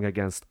kind of going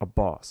against a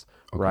boss,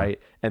 right?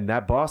 And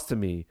that boss to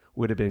me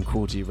would have been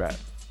Kool G Rap.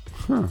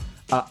 I'm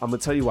gonna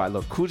tell you why.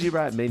 Look, Kool G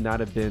Rap may not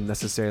have been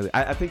necessarily.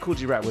 I think Kool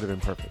G Rap would have been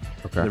perfect.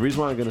 Okay. The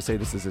reason why I'm gonna say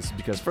this is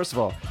because first of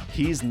all,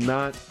 he's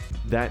not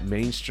that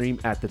mainstream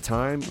at the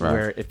time. Right.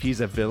 Where if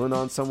he's a villain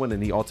on someone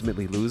and he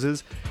ultimately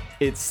loses,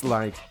 it's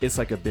like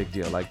a big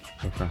deal. Like,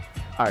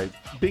 all right,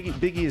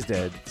 Biggie is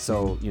dead,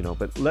 so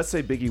But let's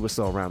say Biggie was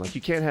still around. Like,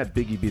 you can't have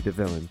Biggie be the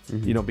villain,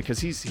 because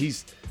he's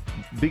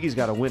Biggie's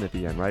got to win at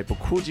the end, right? But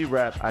Kool G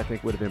Rap, I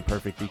think, would have been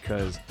perfect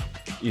because.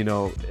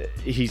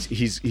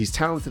 He's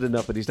talented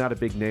enough, but he's not a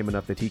big name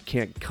enough that he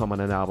can't come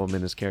on an album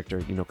and his character,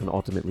 can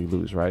ultimately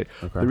lose, right?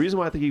 The reason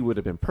why I think he would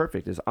have been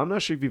perfect is I'm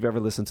not sure if you've ever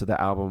listened to the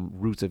album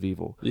Roots of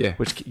Evil,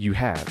 which you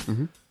have.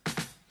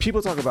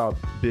 People talk about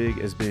Big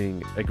as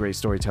being a great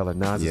storyteller,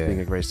 Nas as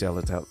being a great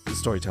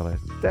storyteller.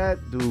 That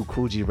dude,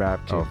 Kool G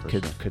Rap,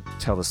 could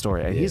tell a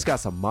story, and he's got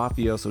some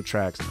mafioso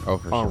tracks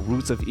on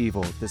Roots of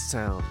Evil that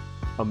sound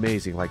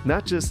amazing. Like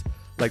not just.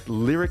 Like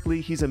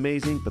lyrically, he's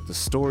amazing, but the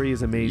story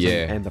is amazing,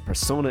 and the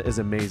persona is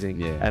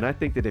amazing. And I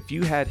think that if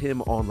you had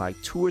him on like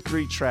 2 or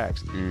 3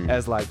 tracks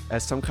as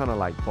some kind of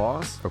like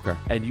boss,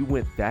 and you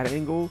went that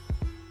angle,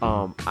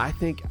 I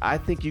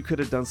think you could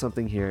have done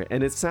something here.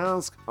 And it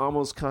sounds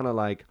almost kind of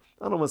like,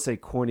 I don't want to say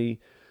corny,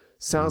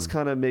 sounds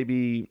kind of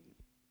maybe,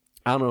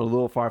 I don't know, a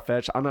little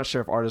far-fetched. I'm not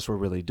sure if artists were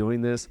really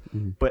doing this,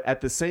 but at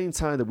the same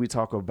time that we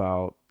talk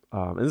about.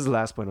 And this is the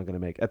last point I'm going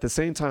to make. At the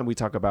same time, we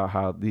talk about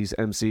how these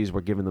MCs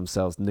were giving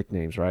themselves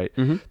nicknames, right?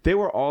 They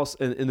were all,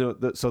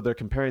 so they're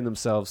comparing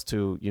themselves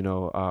to,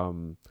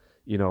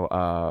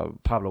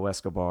 Pablo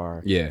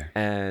Escobar,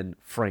 and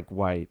Frank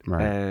White,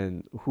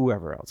 and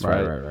whoever else,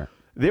 right?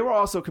 They were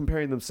also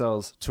comparing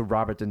themselves to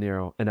Robert De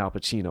Niro and Al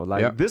Pacino.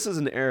 Like this is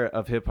an era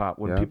of hip hop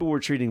when people were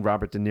treating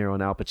Robert De Niro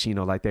and Al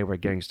Pacino like they were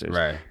gangsters.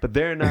 Right. But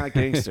they're not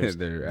gangsters.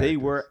 They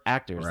were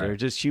actors. Right. They're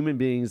just human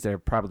beings. They're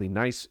probably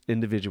nice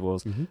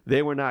individuals.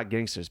 They were not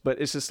gangsters. But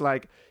it's just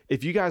like,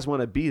 if you guys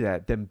want to be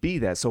that, then be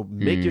that. So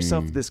make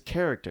yourself this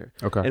character.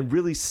 And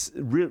really,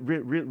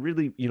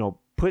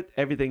 put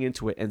everything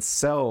into it and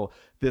sell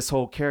this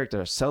whole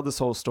character, sell this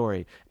whole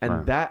story.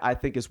 And that, I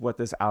think, is what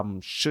this album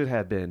should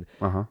have been.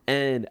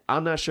 And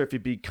I'm not sure if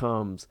it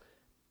becomes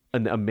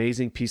an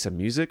amazing piece of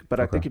music, but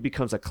I think it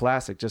becomes a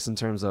classic just in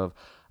terms of,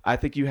 I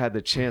think you had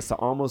the chance to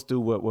almost do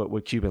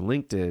what Cuban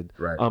Link did,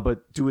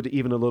 but do it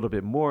even a little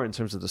bit more in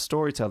terms of the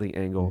storytelling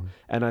angle.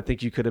 And I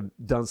think you could have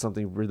done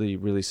something really,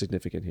 really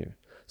significant here.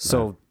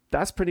 So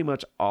that's pretty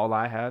much all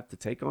I have to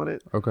take on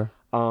it. Okay.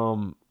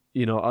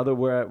 You know,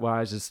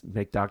 otherwise, just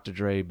make Dr.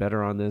 Dre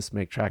better on this,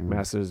 make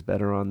Trackmasters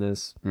better on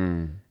this,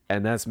 and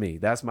that's me.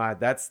 That's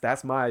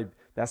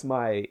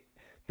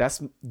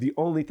the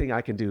only thing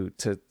I can do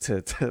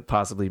to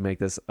possibly make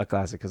this a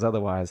classic. Because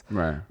otherwise,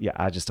 yeah,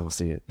 I just don't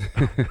see it.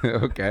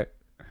 Okay.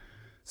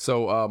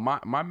 So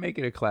my make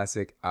it a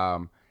classic.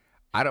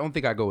 I don't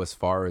think I go as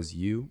far as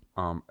you.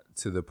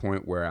 To the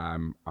point where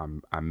I'm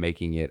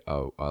making it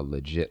a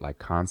legit like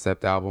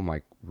concept album,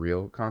 like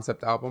real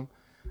concept album.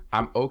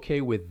 I'm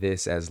okay with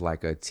this as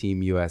like a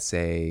Team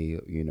USA,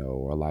 you know,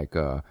 or like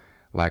a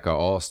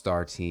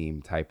all-star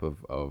team type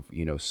of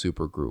you know,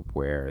 super group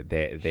where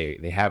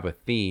they have a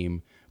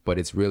theme, but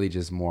it's really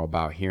just more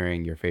about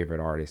hearing your favorite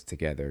artists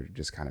together,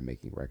 just kind of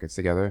making records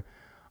together.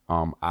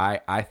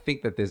 I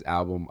think that this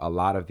album, a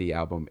lot of the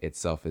album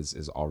itself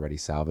is already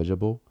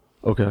salvageable.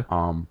 Okay.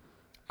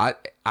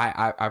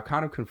 I've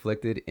kind of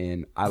conflicted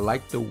in I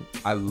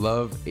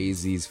love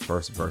AZ's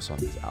first verse on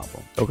this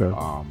album. Okay.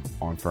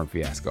 On Firm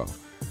Fiasco.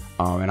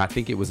 And I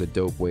think it was a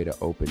dope way to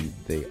open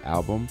the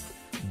album.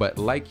 But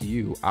like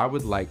you, I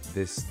would like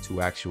this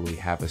to actually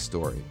have a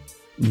story.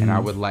 And I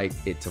would like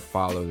it to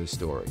follow the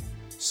story.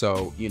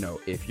 So, you know,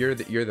 if you're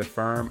the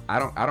Firm, I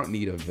don't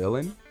need a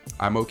villain.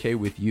 I'm okay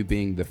with you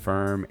being the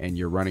Firm and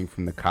you're running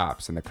from the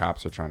cops and the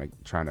cops are trying to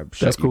shut you down.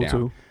 That's cool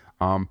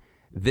too.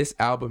 This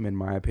album, in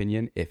my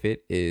opinion, if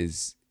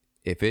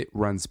it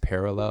runs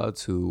parallel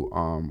to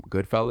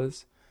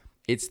Goodfellas,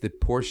 it's the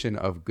portion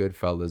of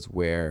Goodfellas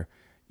where,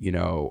 you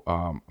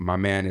know, my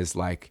man is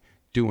like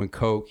doing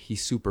coke.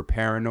 He's super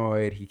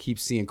paranoid. He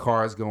keeps seeing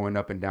cars going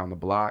up and down the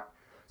block.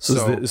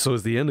 So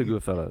it's the end of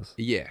Goodfellas.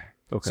 Yeah.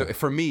 Okay. So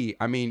for me,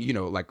 I mean, you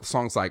know, like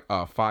songs like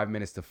 5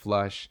 Minutes to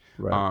Flush,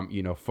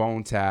 you know,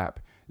 Phone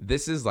Tap.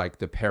 This is like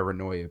the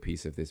paranoia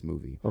piece of this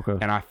movie. Okay.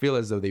 And I feel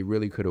as though they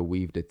really could have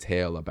weaved a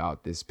tale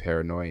about this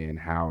paranoia and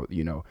how,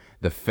 you know,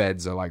 the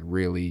feds are like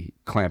really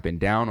clamping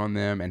down on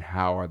them and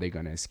how are they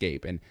going to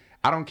escape. And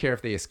I don't care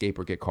if they escape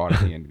or get caught at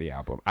the end of the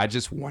album. I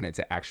just want it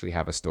to actually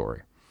have a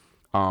story.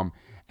 And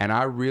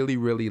I really,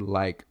 really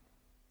like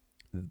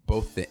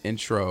both the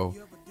intro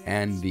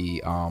and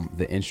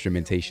the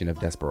instrumentation of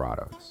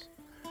Desperados.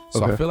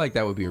 So I feel like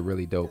that would be a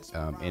really dope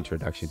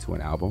introduction to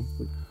an album.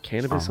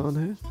 Cannabis on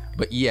there?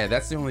 But yeah,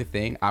 that's the only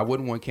thing. I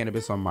wouldn't want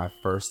Cannabis on my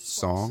first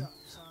song.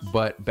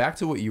 But back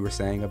to what you were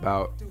saying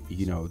about,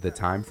 you know, the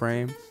time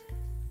frame.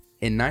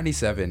 In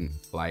 97,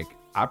 like,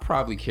 I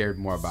probably cared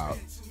more about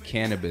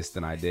Cannabis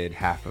than I did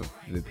half of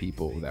the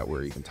people that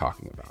we're even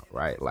talking about,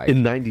 right? Like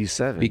in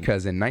 97.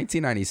 Because in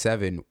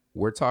 1997,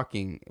 we're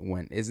talking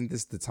isn't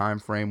this the time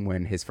frame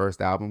when his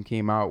first album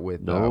came out with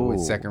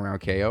Second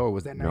Round KO, or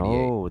was that 98?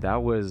 No,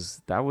 that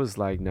was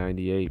like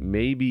 98,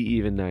 maybe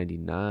even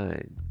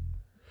 99.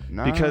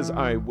 Nah. Because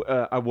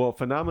well,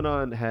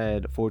 Phenomenon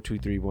had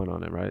 4231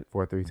 on it, right?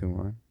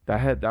 4321.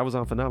 That was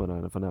on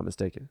Phenomenon, if I'm not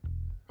mistaken.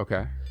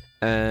 Okay.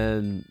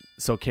 And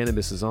so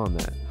Cannabis is on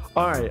that.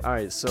 All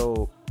right.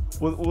 So,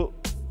 well,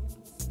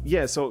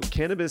 yeah. So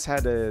Cannabis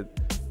had a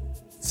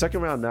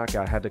Second Round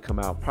Knockout had to come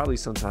out probably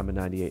sometime in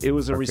 98. It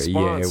was a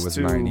response. Yeah, it was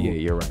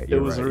 98. You're right. It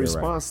was a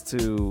response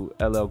to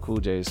LL Cool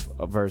J's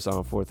verse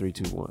on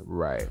 4321.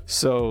 Right.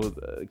 So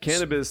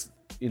Cannabis,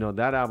 you know,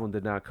 that album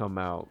did not come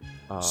out.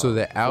 So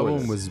the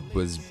album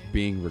was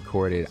being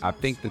recorded. I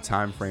think the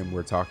time frame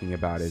we're talking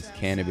about is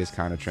Cannabis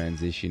kind of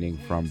transitioning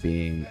from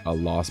being a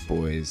Lost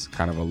Boys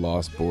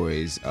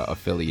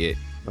affiliate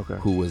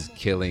who was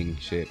killing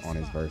shit on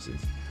his verses.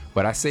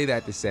 But I say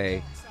that to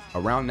say,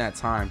 around that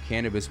time,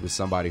 Cannabis was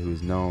somebody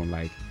who's known.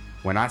 Like,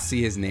 when I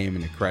see his name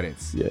in the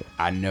credits,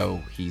 I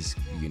know he's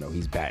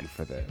batting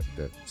for the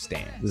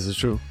stand. This is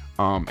true.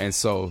 And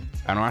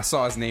when I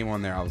saw his name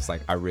on there, I was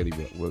like, I really,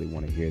 really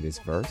want to hear this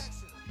verse.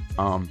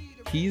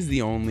 He's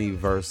the only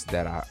verse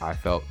that I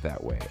felt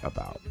that way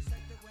about.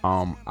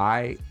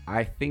 I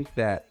think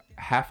that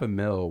Half a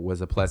Mil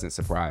was a pleasant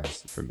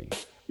surprise for me.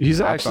 He's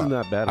actually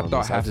not bad on this. I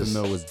thought Half a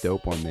Mil was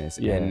dope on this.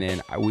 Yeah. And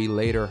then we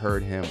later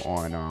heard him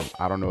on,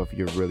 I don't know if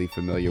you're really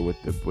familiar with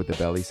the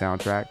Belly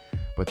soundtrack,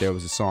 but there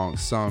was a song,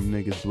 Some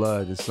Niggas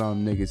Blood and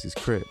Some Niggas is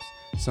Crips.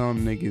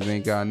 Some niggas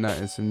ain't got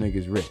nothing, some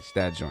niggas rich.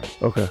 That joint.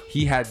 Okay.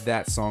 He had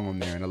that song on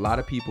there, and a lot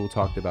of people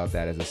talked about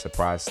that as a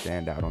surprise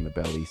standout on the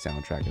Belly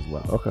soundtrack as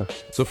well. Okay.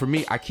 So for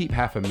me, I keep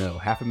Half a Mil.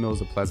 Half a Mil is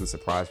a pleasant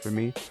surprise for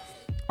me.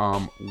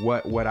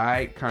 What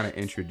I kind of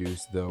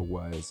introduced though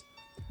was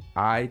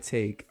I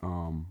take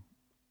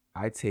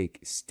I take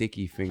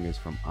Sticky Fingers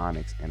from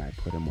Onyx and I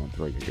put him on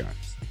Throw Your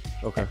Guns.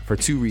 Okay. For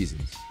two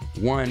reasons.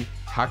 One,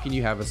 how can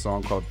you have a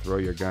song called Throw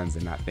Your Guns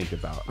and not think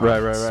about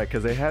Right. Onyx?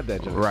 Because they had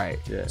that joint. Right.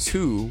 Yeah.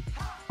 Two,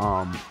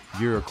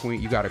 you're a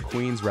queen. You got a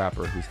Queens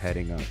rapper who's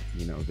heading up,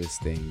 this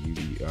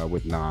thing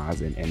with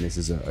Nas, and this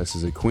is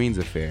a Queens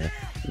affair.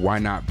 Why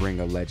not bring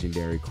a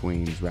legendary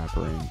Queens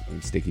rapper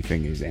in Sticky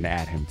Fingers and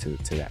add him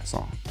to that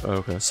song?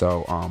 Okay.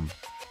 So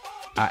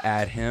I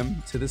add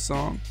him to the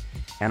song,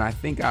 and I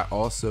think I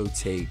also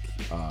take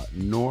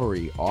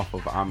Nori off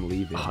of I'm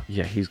Leaving.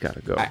 Yeah, he's got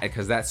to go.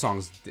 Because that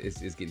song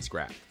is getting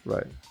scrapped.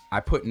 Right.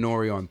 I put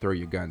Nori on Throw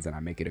Your Guns and I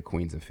make it a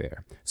Queens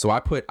affair. So I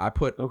put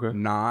Okay.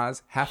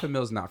 Nas. Half a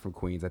Mill's not from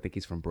Queens. I think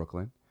he's from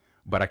Brooklyn,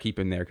 but I keep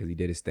him there because he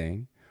did his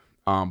thing.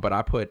 But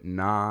I put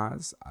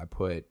Nas, I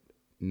put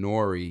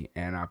Nori,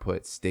 and I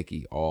put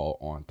Sticky all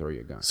on Throw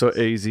Your Guns. So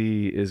AZ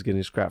is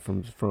getting scrapped from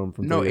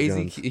no, Throw Your AZ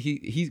Guns.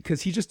 he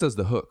because he just does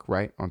the hook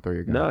right on Throw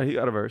Your Guns. No, he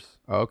got a verse.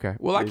 Oh, okay.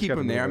 Well, I he's keep got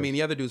him a there. I verse. mean,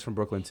 the other dude's from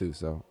Brooklyn too,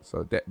 so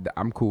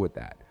I'm cool with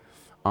that.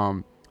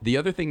 The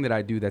other thing that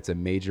I do that's a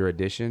major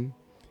addition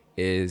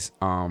is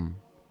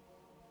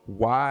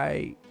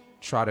why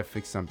try to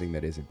fix something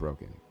that isn't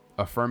broken?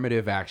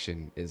 Affirmative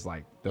Action is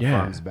like the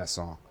Firm's best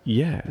song.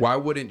 Yeah. Why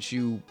wouldn't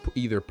you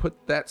either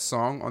put that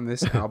song on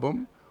this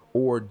album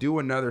or do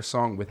another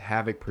song with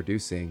Havoc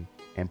producing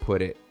and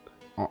put it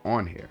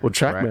on here? Well,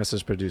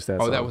 Trackmasters produced that.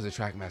 Oh, song. that was a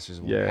Trackmasters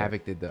one. Yeah.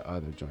 Havoc did the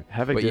other joint.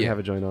 Havoc But did yeah. have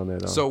a joint on there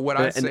though. So what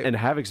I and, say- and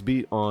Havoc's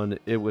beat on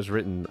it was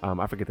written.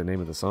 I forget the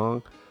name of the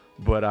song,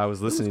 but I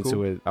was listening cool.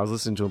 to it. I was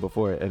listening to it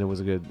before it, and it was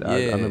a good.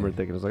 I remember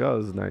thinking, I was like, oh,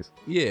 this is nice.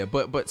 Yeah,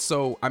 but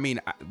so I mean,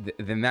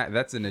 then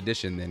that's an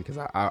addition then because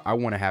I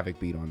want a Havoc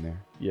beat on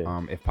there.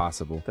 Yeah. If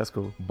possible. That's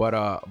cool. But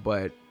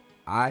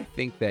I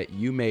think that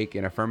you make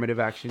an Affirmative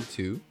Action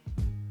 2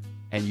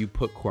 and you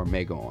put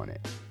Cormega on it.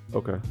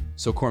 Okay.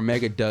 So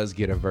Cormega does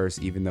get a verse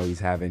even though he's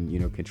having,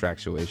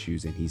 contractual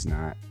issues and he's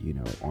not,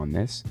 on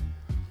this.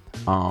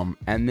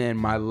 And then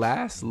my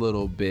last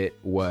little bit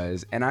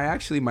was, and I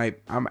actually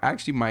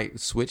might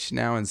switch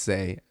now and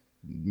say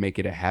make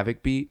it a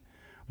Havoc beat,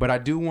 but I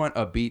do want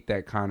a beat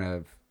that kind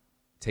of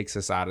takes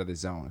us out of the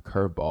zone, a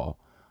curveball.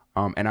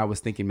 And I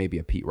was thinking maybe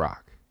a Pete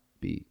Rock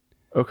beat.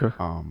 Okay.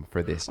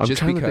 For this, I'm just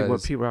trying because to think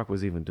what Pete Rock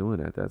was even doing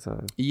at that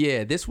time.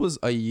 yeah, this was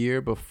a year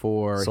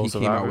before Soul he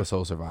came Survivor? out with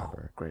Soul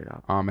Survivor. Great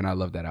album. And I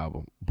love that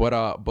album.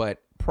 But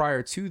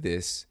prior to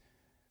this,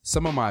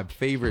 some of my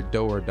favorite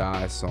Do or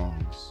Die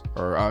songs,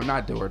 or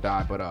not Do or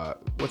Die, but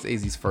what's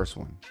AZ's first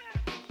one?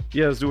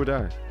 Yeah, let's do or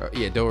die.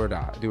 Yeah, Do or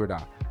Die, Do or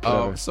Die.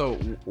 Whatever. So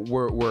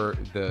were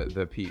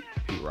the Pete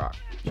Rock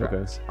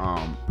tracks.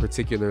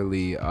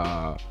 Particularly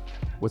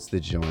what's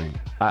the joint?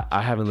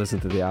 I haven't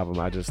listened to the album.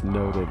 I just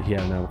know that he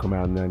had an album come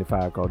out in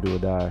 '95 called Do or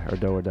Die or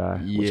Do or Die.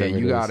 Yeah, whichever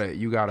it is.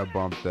 you gotta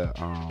bump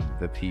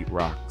the Pete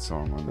Rock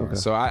song on there. Okay.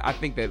 So I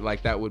think that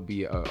like that would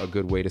be a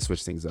good way to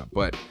switch things up.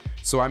 But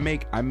so I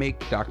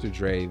make Dr.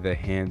 Dre the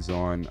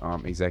hands-on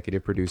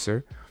executive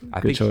producer. I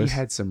Good think choice. he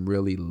had some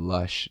really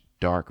lush,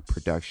 dark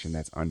production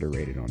that's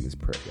underrated on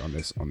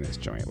this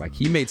joint. Like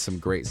he made some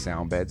great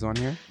sound beds on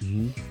here.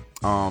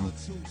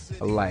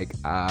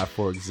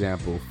 For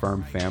example,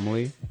 Firm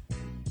Family.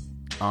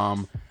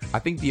 I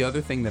think the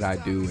other thing that I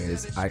do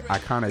is I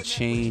kind of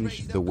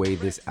change the way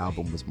this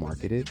album was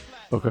marketed.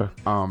 Okay.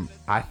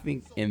 I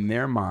think in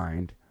their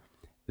mind,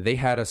 they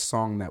had a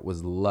song that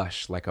was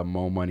lush, like a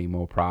Mo Money,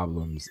 Mo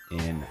Problems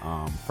in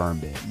Firm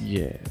Biz.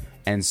 Yeah.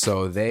 And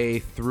so they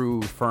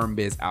threw Firm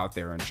Biz out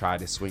there and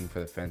tried to swing for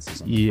the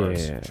fences on the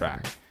first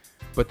track.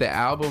 But the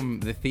album,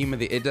 the theme of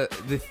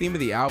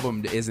the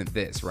album isn't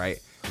this, right?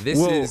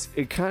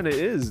 It kind of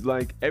is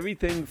like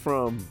everything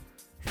from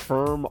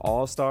Firm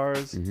All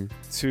Stars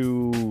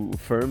to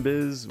Firm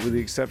Biz, with the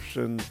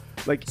exception,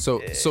 like So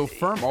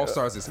Firm All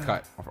Stars is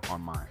cut on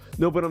mine.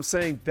 no, but I'm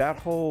saying that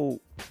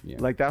whole Yeah.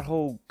 like that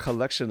whole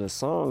collection of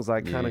songs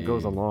like kind of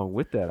goes along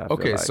with that. I feel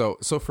Okay, like.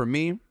 so for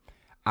me,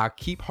 I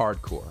keep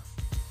Hardcore,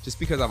 just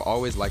because I've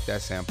always liked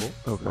that sample.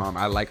 Okay.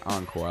 I like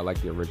Encore. I like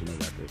the original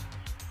record.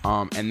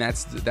 And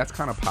that's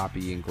kind of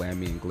poppy and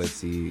glammy and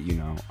glitzy,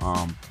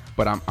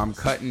 But I'm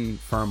cutting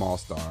Firm All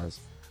Stars.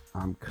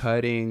 I'm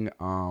cutting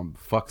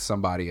Fuck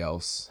Somebody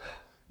Else.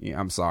 Yeah,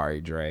 I'm sorry,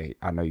 Dre.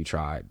 I know you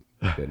tried,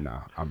 but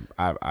no,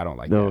 I don't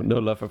like that. No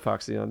love for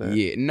Foxy on that.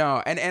 Yeah,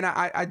 no, and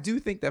I do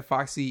think that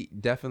Foxy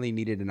definitely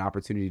needed an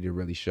opportunity to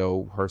really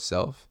show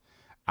herself.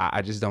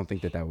 I just don't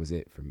think that was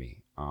it for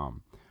me.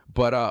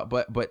 But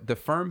the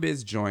Firm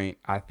Biz joint,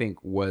 I think,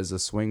 was a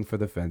swing for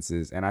the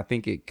fences, and I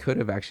think it could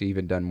have actually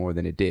even done more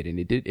than it did, and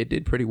it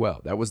did pretty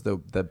well. That was the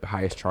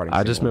highest charting.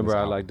 I just single on remember this I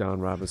album. liked Don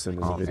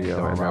Robinson as a video.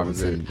 Don and that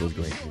was Robinson it. was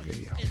great in the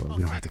video, but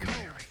we don't have to go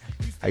there right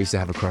now. I used to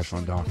have a crush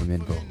on Don from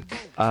In Vogue.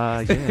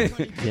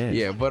 Yeah.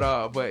 Yeah,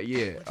 but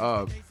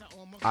yeah,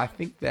 I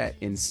think that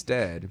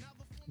instead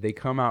they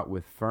come out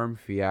with Firm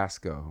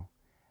Fiasco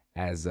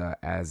as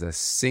a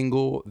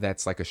single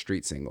that's like a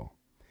street single.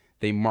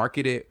 They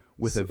market it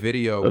with a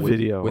video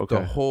with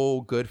the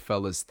whole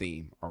Goodfellas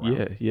theme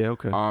around. Yeah,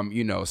 okay.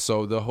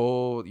 So the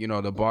whole,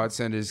 the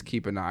bartenders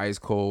keeping the ice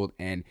cold,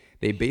 and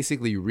they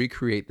basically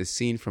recreate the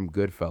scene from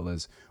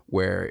Goodfellas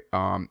where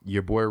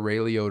your boy Ray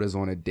Liotta's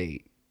on a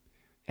date.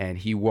 And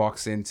he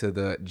walks into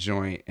the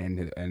joint,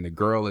 and the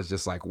girl is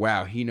just like,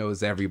 wow, he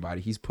knows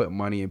everybody. He's putting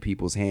money in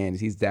people's hands.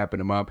 He's dapping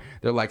them up.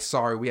 They're like,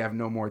 sorry, we have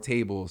no more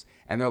tables.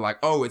 And they're like,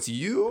 oh, it's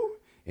you?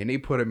 And they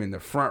put him in the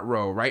front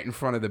row, right in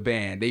front of the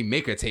band. They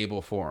make a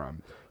table for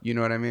him. You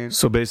know what I mean?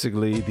 So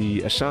basically,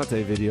 the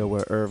Ashanti video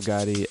where Irv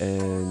Gotti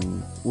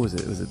and what was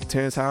it? Was it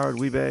Terrence Howard,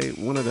 Weebay?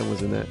 One of them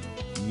was in that.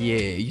 Yeah,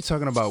 you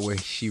talking about where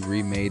she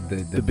remade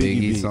the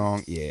Biggie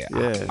song? Yeah.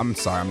 I'm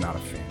sorry, I'm not a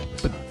fan of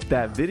it. But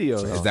that video,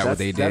 though, is that what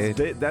they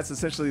did? That's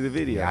essentially the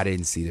video. Yeah, I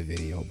didn't see the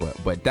video,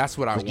 but that's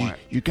what I want.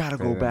 You gotta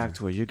go back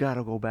to it. You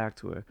gotta go back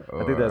to it.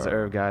 I think that's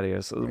Irv Gotti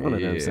or one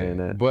of them saying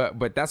that.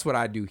 But that's what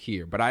I do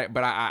here. But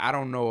I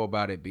don't know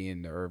about it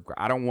being the Irv.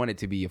 I don't want it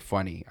to be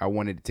funny. I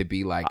want it to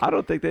be like. I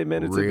don't think they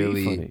meant it to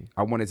be funny.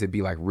 I want it to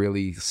be like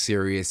really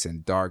serious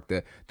and dark.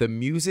 The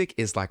music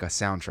is like a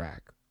soundtrack.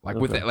 Like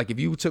with that, like if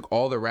you took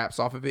all the raps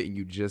off of it and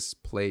you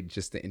just played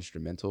just the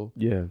instrumental,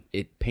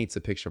 it paints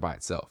a picture by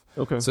itself.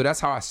 Okay. So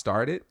that's how I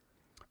started.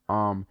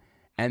 And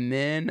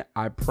then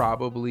I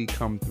probably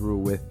come through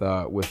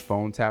with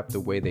Phone Tap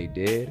the way they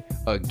did,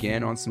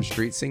 again on some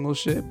street single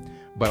shit,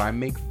 but I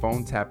make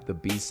Phone Tap the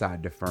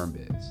B-side to Firm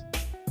Biz.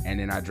 And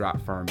then I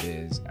drop Firm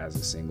Biz as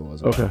a single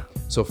as well. Okay.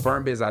 So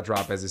Firm Biz I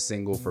drop as a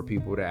single for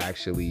people to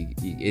actually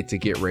to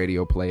get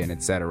radio play and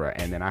etc.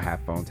 And then I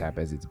have Phone Tap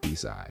as its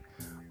B-side.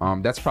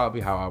 That's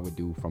probably how I would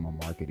do from a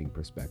marketing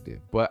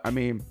perspective. But I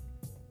mean,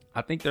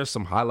 I think there's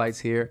some highlights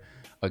here.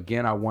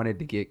 Again, I wanted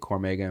to get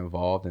Cormega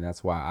involved, and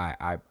that's why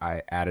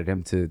I added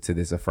him to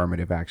this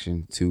Affirmative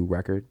Action 2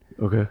 record.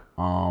 Okay.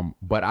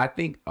 But I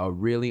think a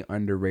really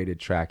underrated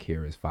track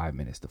here is 5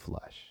 Minutes to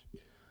Flush.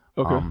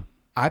 Okay.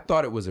 I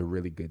thought it was a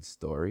really good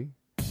story.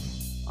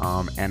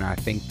 And I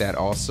think that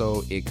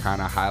also it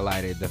kind of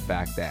highlighted the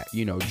fact that,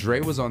 Dre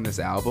was on this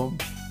album,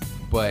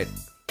 but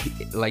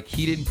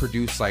he didn't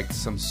produce like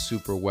some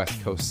super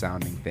West Coast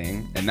sounding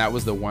thing, and that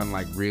was the one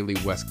like really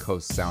West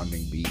Coast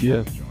sounding beat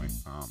joint.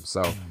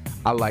 So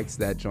I liked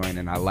that joint,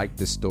 and I liked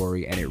the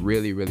story, and it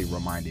really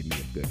reminded me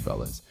of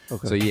Goodfellas.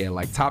 Okay. So yeah,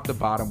 like top to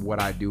bottom, what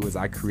I do is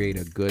I create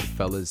a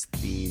Goodfellas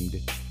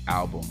themed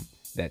album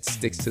that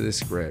sticks to the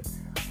script,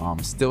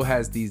 still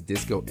has these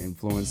disco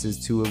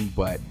influences to them,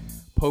 but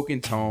Poke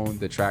and Tone,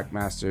 the track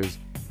masters,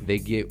 they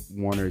get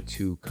one or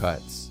two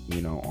cuts,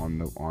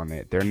 on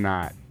it. They're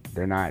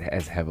not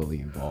as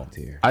heavily involved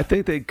here. I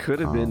think they could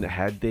have been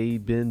had they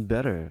been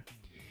better.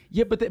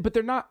 Yeah, but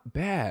they're not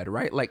bad,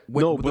 right? Like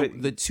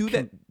the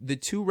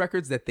two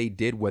records that they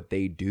did what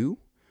they do,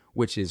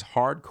 which is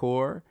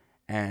Hardcore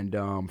and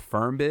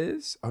Firm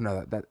Biz. Oh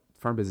no, that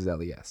Firm Biz is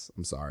LES.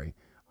 I'm sorry.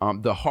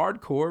 The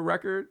Hardcore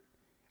record,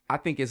 I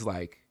think is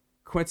like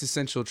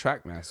quintessential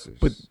track masters.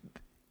 But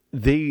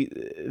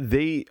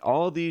they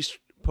all these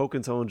Poke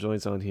and Tone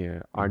joints on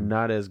here are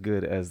not as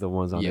good as the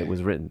ones on It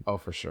Was Written. Oh,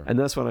 for sure. And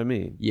that's what I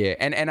mean. Yeah,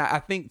 and I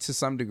think to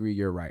some degree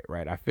you're right.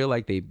 I feel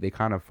like they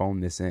kind of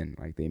phoned this in.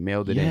 Like they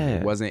mailed it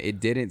in. It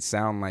didn't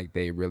sound like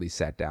they really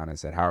sat down and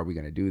said, how are we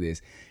going to do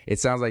this? It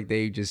sounds like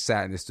they just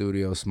sat in the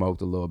studio,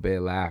 smoked a little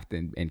bit, laughed,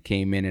 and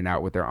came in and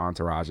out with their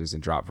entourages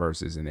and dropped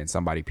verses, and then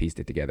somebody pieced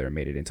it together and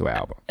made it into an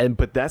album.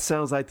 But that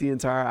sounds like the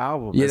entire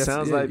album. It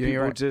sounds like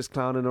people just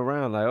clowning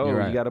around like,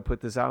 you got to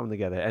put this album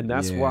together. And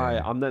that's why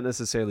I'm not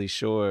necessarily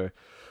sure.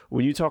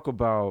 When you talk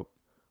about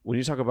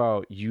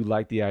you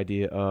like the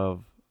idea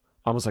of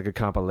almost like a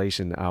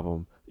compilation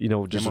album,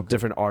 just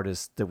different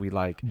artists that we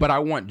like. But I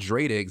want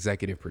Dre to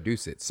executive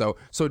produce it. So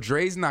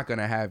Dre's not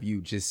gonna have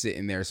you just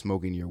sitting there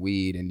smoking your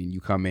weed and then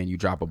you come in, you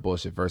drop a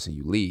bullshit verse and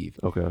you leave.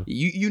 Okay.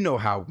 You know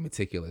how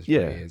meticulous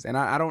Dre is. And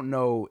I don't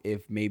know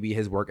if maybe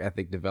his work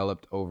ethic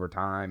developed over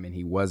time and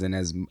he wasn't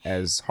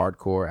as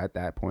hardcore at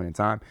that point in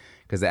time.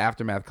 Because the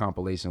Aftermath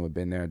compilation would have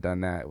been there and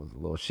done that. It was a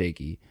little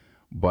shaky.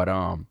 But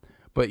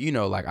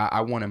like I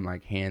want him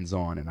like hands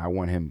on, and I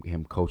want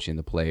him coaching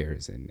the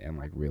players and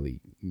like really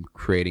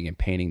creating and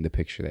painting the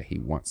picture that he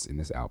wants in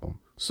this album.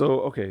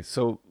 So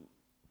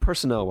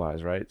personnel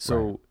wise, right?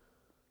 So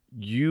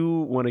you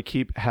want to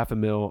keep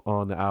 $500,000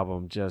 on the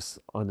album, just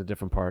on a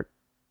different part,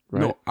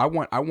 right? No, I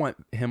want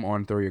him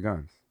on Throw Your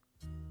Guns.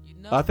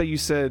 I thought you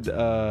said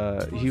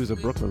he was a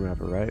Brooklyn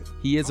rapper, right?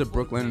 He is a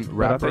Brooklyn rapper.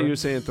 But I thought you were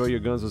saying Throw Your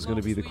Guns was going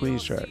to be the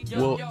Queens track.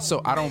 Well,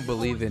 so I don't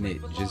believe in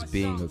it just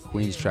being a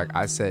Queens track.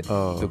 I said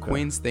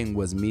Queens thing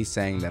was me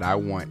saying that I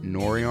want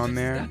Nori on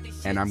there,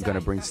 and I'm going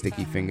to bring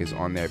Sticky Fingers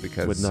on there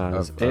because with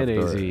Nas and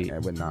AZ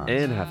and with Nas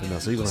and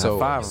 $500,000. So you're going to have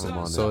 5 of them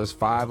on there. So there's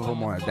 5 of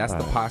them on it. That's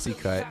the posse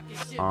cut.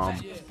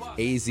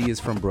 AZ is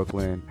from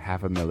Brooklyn.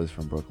 $500,000 is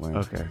from Brooklyn.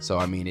 Okay. So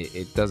I mean,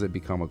 it doesn't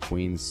become a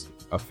Queens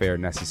affair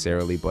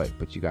necessarily, but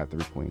you got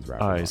 3 Queens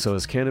rappers. All right, so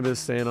is Cannabis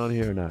staying on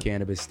here or not?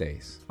 Cannabis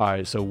stays. All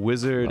right, so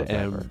Wizard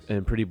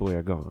and Pretty Boy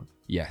are gone.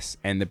 Yes,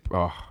 and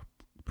the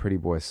Pretty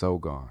Boy is so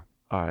gone.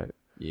 All right.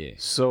 Yeah.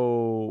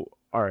 So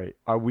all right,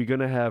 are we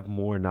gonna have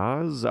more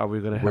Nas? Are we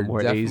gonna have more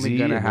AZ? Definitely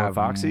gonna and have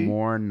more Foxy?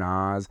 more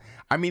Nas.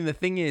 I mean, the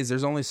thing is,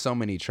 there's only so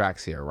many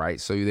tracks here,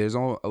 right? So there's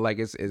only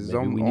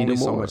only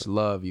so much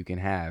love you can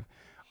have.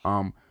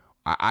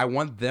 I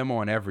want them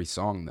on every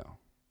song though.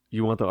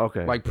 You want the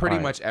okay, like pretty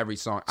much every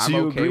song. So I'm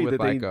you okay with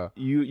like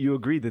you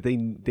agreed that they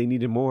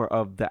needed more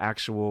of the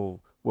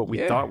actual what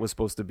we thought was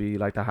supposed to be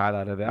like the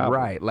highlight of the album,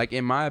 right? Like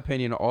in my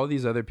opinion, all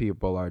these other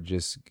people are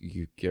just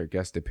your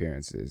guest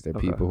appearances. They're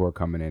people who are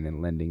coming in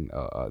and lending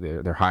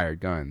their hired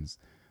guns,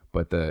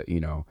 but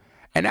and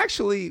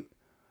actually.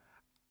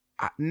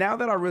 Now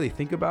that I really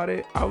think about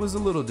it, I was a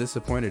little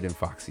disappointed in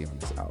Foxy on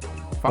this album.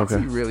 Foxy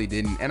really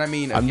didn't, and I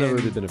mean, I've never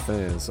really been a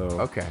fan.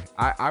 So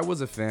I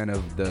was a fan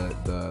of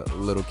the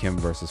Little Kim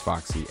versus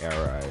Foxy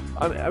era.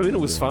 And, I mean, it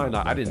was fine.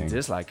 I didn't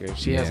dislike her.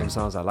 She had some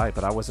songs I liked,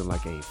 but I wasn't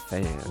like a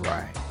fan.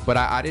 Right. But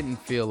I didn't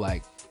feel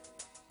like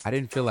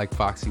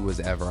Foxy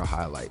was ever a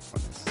highlight on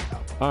this album.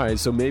 All right,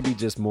 so maybe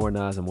just more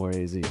Nas and more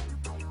AZ.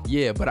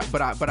 Yeah, but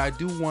I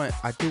do want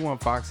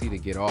Foxy to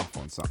get off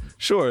on something.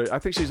 Sure, I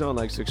think she's on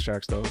like 6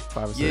 tracks though,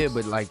 5 or 6. Yeah,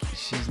 but like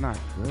she's not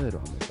good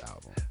on this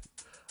album.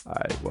 All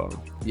right,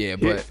 well, yeah,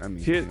 but I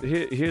mean,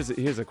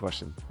 here's a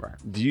question. Right?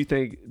 Do you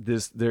think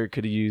there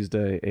could have used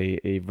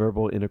a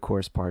verbal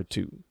intercourse part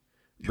 2?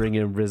 Bring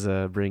in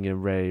RZA, bring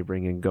in Ray,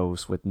 bring in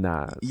Ghost with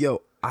Nas.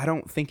 Yo, I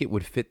don't think it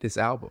would fit this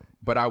album,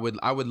 but I would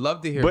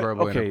love to hear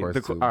verbal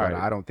intercourse too. But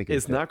I don't think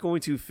it's not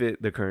going to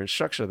fit the current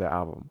structure of the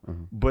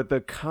album, but the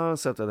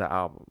concept of the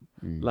album,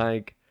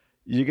 like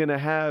you're gonna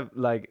have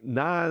like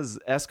Nas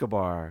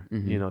Escobar,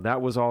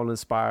 that was all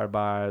inspired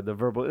by the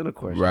verbal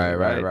intercourse.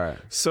 Right.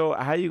 So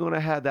how you gonna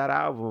have that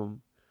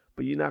album,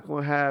 but you're not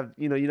gonna have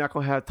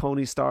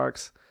Tony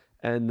Stark's.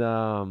 And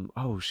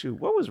oh shoot,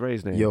 what was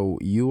Ray's name? Yo,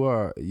 you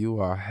are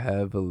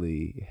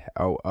heavily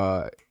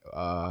what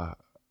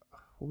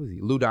was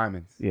he? Lou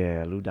Diamonds.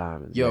 Yeah, Lou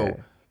Diamonds. Yo, yeah.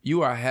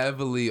 You are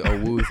heavily a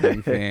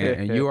Wu-Tang fan,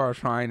 and you are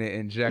trying to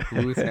inject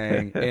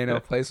Wu-Tang in a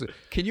place.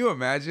 Can you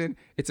imagine?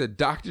 It's a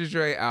Dr.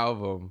 Dre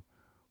album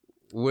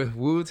with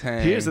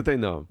Wu-Tang. Here's the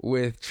thing, though.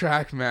 With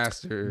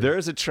Trackmaster.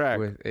 There's a track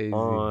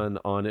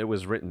on It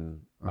Was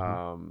Written.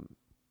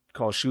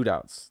 Called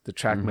Shootouts, the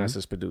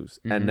Trackmasters produced,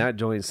 and that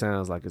joint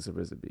sounds like it's a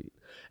RZA beat.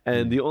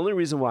 And the only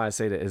reason why I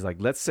say that is like,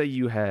 let's say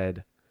you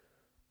had,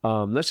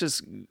 let's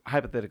just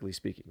hypothetically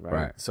speaking,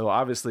 right? So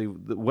obviously,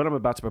 what I'm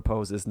about to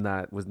propose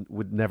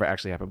would never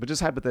actually happen, but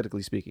just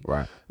hypothetically speaking,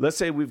 right? Let's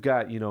say we've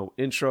got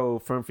intro,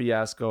 Firm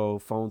Fiasco,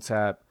 Phone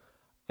Tap,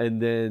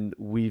 and then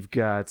we've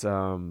got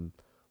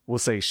we'll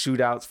say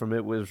Shootouts from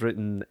It Was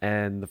Written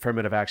and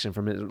Affirmative Action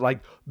from It. Like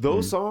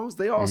those songs,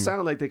 they all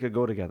sound like they could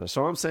go together.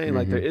 So I'm saying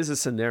like there is a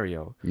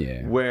scenario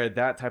where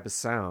that type of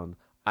sound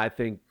I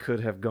think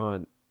could have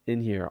gone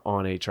in here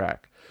on a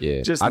track.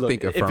 Yeah, I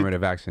think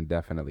Affirmative Action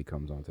definitely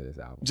comes onto this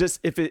album. Just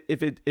if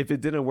it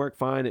didn't work,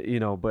 fine,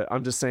 but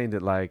I'm just saying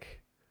that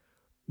like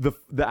the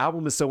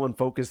album is so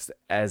unfocused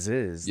as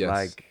is. Yes.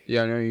 Like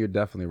no, you're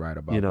definitely right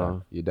about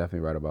that. You're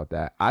definitely right about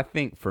that. I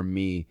think for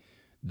me,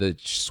 the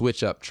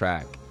switch up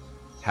track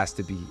has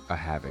to be a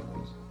Havoc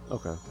beat.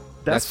 Okay,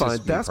 that's fine.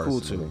 That's cool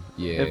too.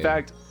 Yeah. In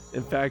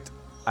fact,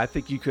 I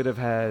think you could have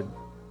had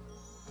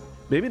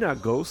maybe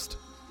not Ghost.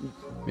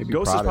 Maybe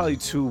Ghost Prodigy. is probably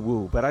too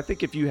woo, but I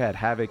think if you had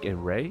Havoc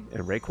and Ray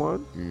and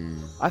Raekwon,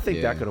 I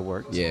think that could have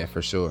worked. Yeah,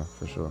 for sure.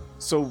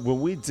 So when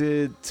we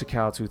did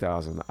Tical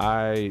 2000,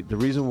 the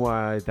reason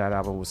why that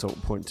album was so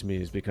important to me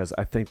is because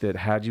I think that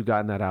had you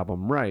gotten that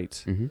album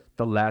right,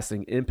 the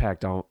lasting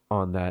impact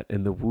on that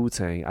in the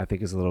Wu-Tang, I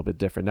think is a little bit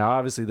different. Now,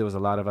 obviously, there was a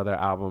lot of other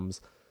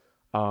albums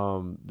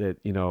that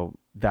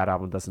that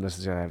album doesn't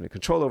necessarily have any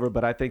control over,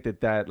 but I think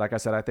that like I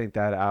said, I think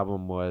that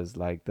album was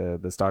like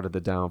the start of the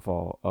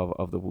downfall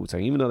of the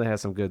Wu-Tang, even though they had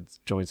some good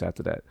joints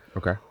after that.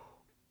 Okay.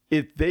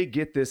 If they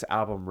get this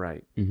album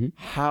right,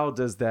 how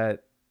does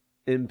that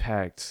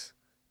impact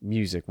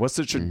music? What's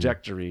the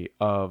trajectory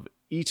of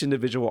each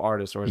individual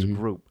artist or as a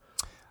group?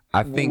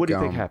 I think. What do you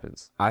think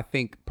happens? I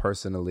think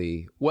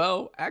personally,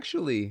 well,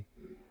 actually,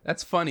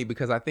 that's funny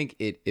because I think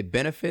it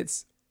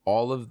benefits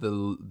all of the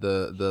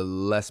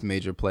less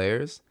major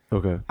players.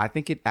 Okay. I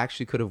think it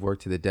actually could have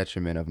worked to the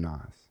detriment of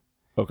Nas.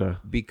 Okay.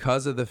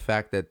 Because of the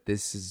fact that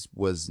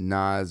was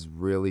Nas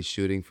really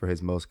shooting for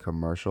his most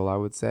commercial, I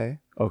would say.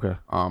 Okay.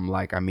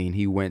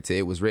 He went to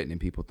It Was Written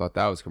and people thought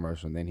that was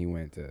commercial, and then he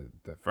went to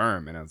The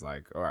Firm and I was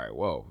like, all right,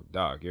 whoa,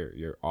 dog,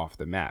 you're off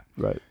the map.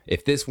 Right.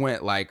 If this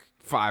went like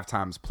 5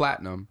 times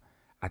platinum,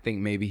 I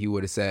think maybe he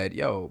would have said,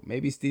 yo,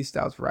 maybe Steve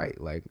Stout's right.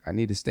 Like, I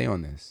need to stay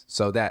on this.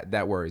 So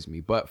that worries me.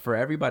 But for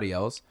everybody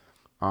else,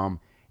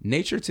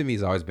 Nature to me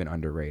has always been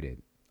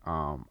underrated.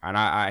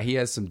 And he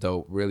has some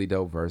really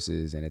dope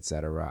verses and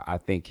etc. I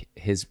think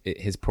his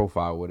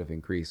profile would have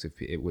increased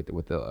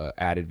with the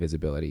added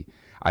visibility.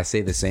 I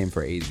say the same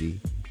for AZ.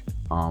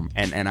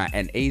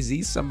 And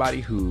AZ's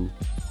somebody who,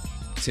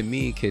 to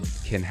me,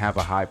 can have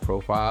a high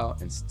profile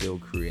and still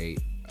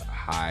create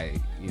high,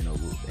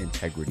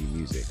 integrity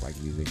music, like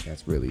music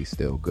that's really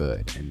still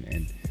good.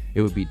 And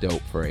it would be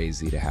dope for AZ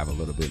to have a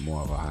little bit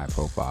more of a high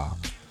profile.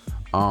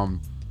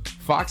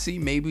 Foxy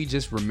maybe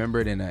just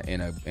remembered in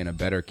a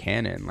better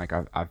canon. Like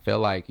I feel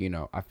like,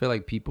 I feel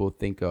like people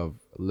think of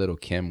Lil'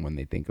 Kim when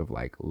they think of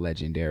like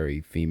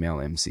legendary female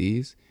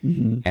MCs,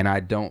 and I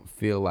don't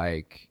feel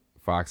like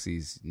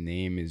Foxy's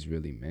name is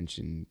really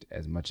mentioned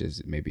as much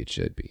as maybe it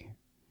should be.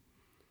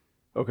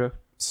 Okay.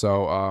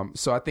 So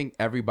I think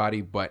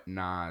everybody but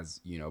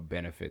Nas,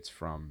 benefits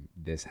from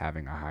this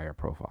having a higher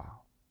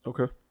profile.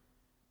 Okay.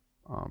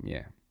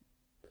 Yeah.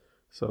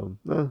 So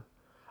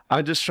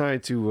I'm just trying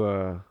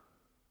to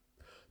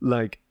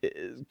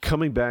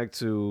coming back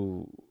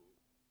to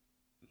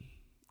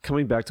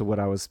what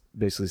I was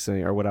basically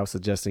saying, or what I was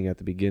suggesting at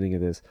the beginning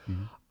of this.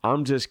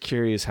 I'm just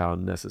curious how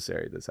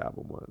necessary this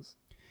album was.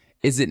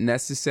 Is it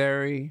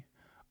necessary?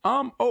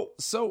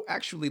 So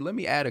actually, let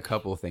me add a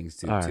couple of things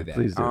to that.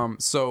 Please do.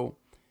 So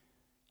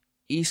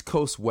East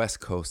Coast, West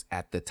Coast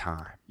at the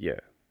time. Yeah.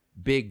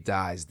 Big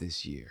dies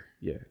this year.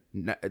 Yeah.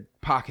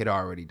 Pac had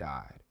already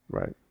died.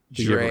 Right.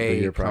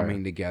 Dre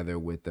coming together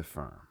with The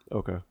Firm.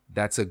 Okay.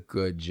 That's a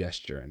good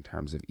gesture in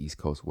terms of East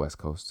Coast, West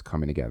Coast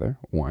coming together.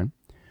 1.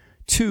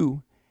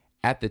 2,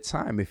 at the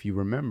time, if you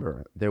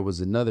remember, there was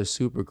another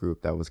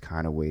supergroup that was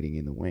kind of waiting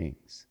in the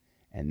wings,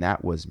 and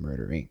that was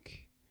Murder Inc.,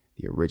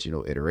 the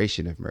original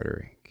iteration of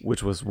Murder Inc.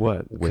 Which was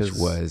what? Which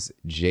was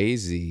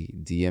Jay-Z,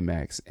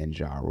 DMX, and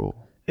Ja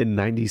Rule. In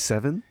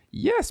 97?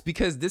 Yes,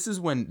 because this is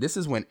when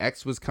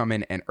X was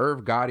coming and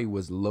Irv Gotti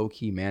was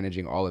low-key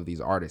managing all of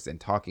these artists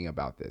and talking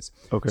about this.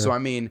 Okay. So I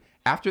mean,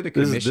 after the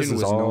commission this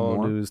was all no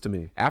more, news to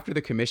me. After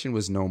the commission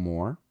was no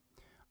more,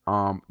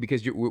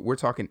 because we're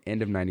talking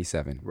end of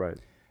 97. Right.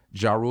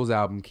 Ja Rule's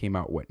album came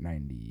out,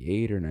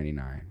 98 or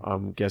 99?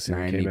 I'm guessing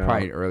 90, it came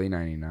probably out. early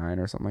 99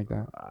 or something like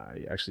that.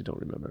 I actually don't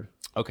remember.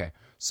 Okay.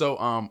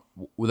 So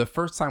the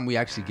first time we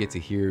actually get to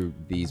hear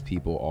these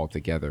people all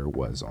together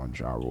was on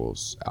Ja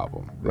Rule's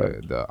album,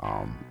 the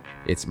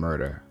It's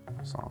Murder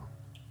song.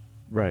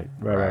 Right.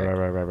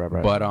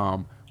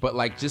 But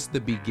like just the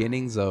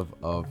beginnings of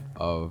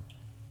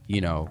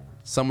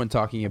someone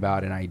talking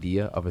about an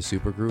idea of a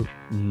supergroup,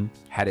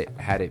 had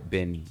it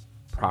been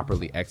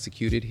properly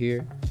executed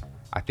here,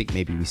 I think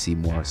maybe we see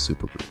more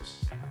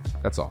supergroups.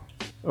 That's all.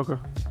 Okay.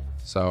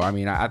 So I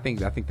mean, I think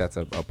that's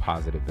a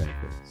positive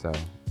benefit. So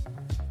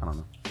I don't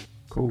know.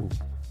 Cool.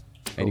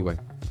 Anyway,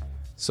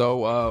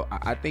 so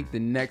I think the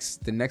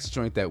next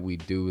joint that we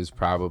do is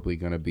probably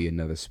gonna be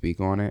another Speak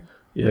On It.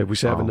 Yeah, we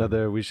should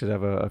have We should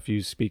have a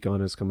few Speak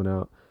On It's coming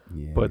out.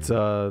 Yeah. But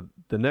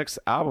the next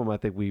album I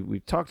think we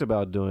talked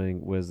about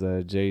doing was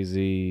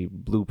Jay-Z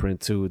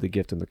Blueprint 2, The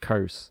Gift and the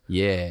Curse.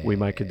 Yeah, we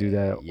might could do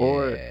that. Yeah,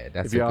 or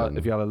that's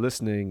if y'all are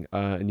listening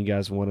and you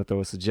guys want to throw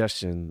a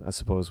suggestion, I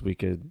suppose we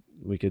could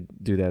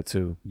do that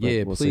too. But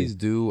yeah, we'll please see.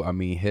 do. I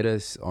mean, hit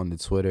us on the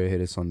Twitter,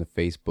 hit us on the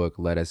Facebook.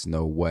 Let us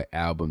know what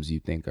albums you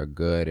think are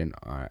good and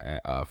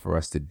for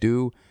us to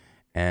do.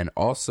 And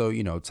also,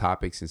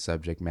 topics and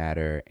subject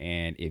matter.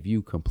 And if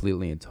you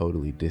completely and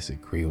totally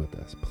disagree with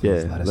us,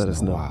 please let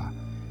us know why.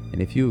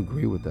 And if you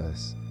agree with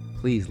us,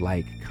 please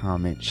like,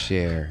 comment,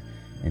 share,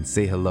 and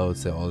say hello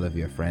to all of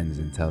your friends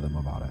and tell them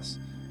about us.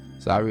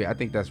 So I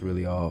think that's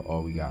really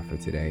all we got for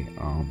today.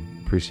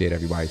 Appreciate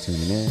everybody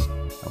tuning in,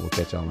 and we'll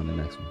catch y'all on the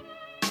next one.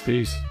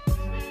 Peace.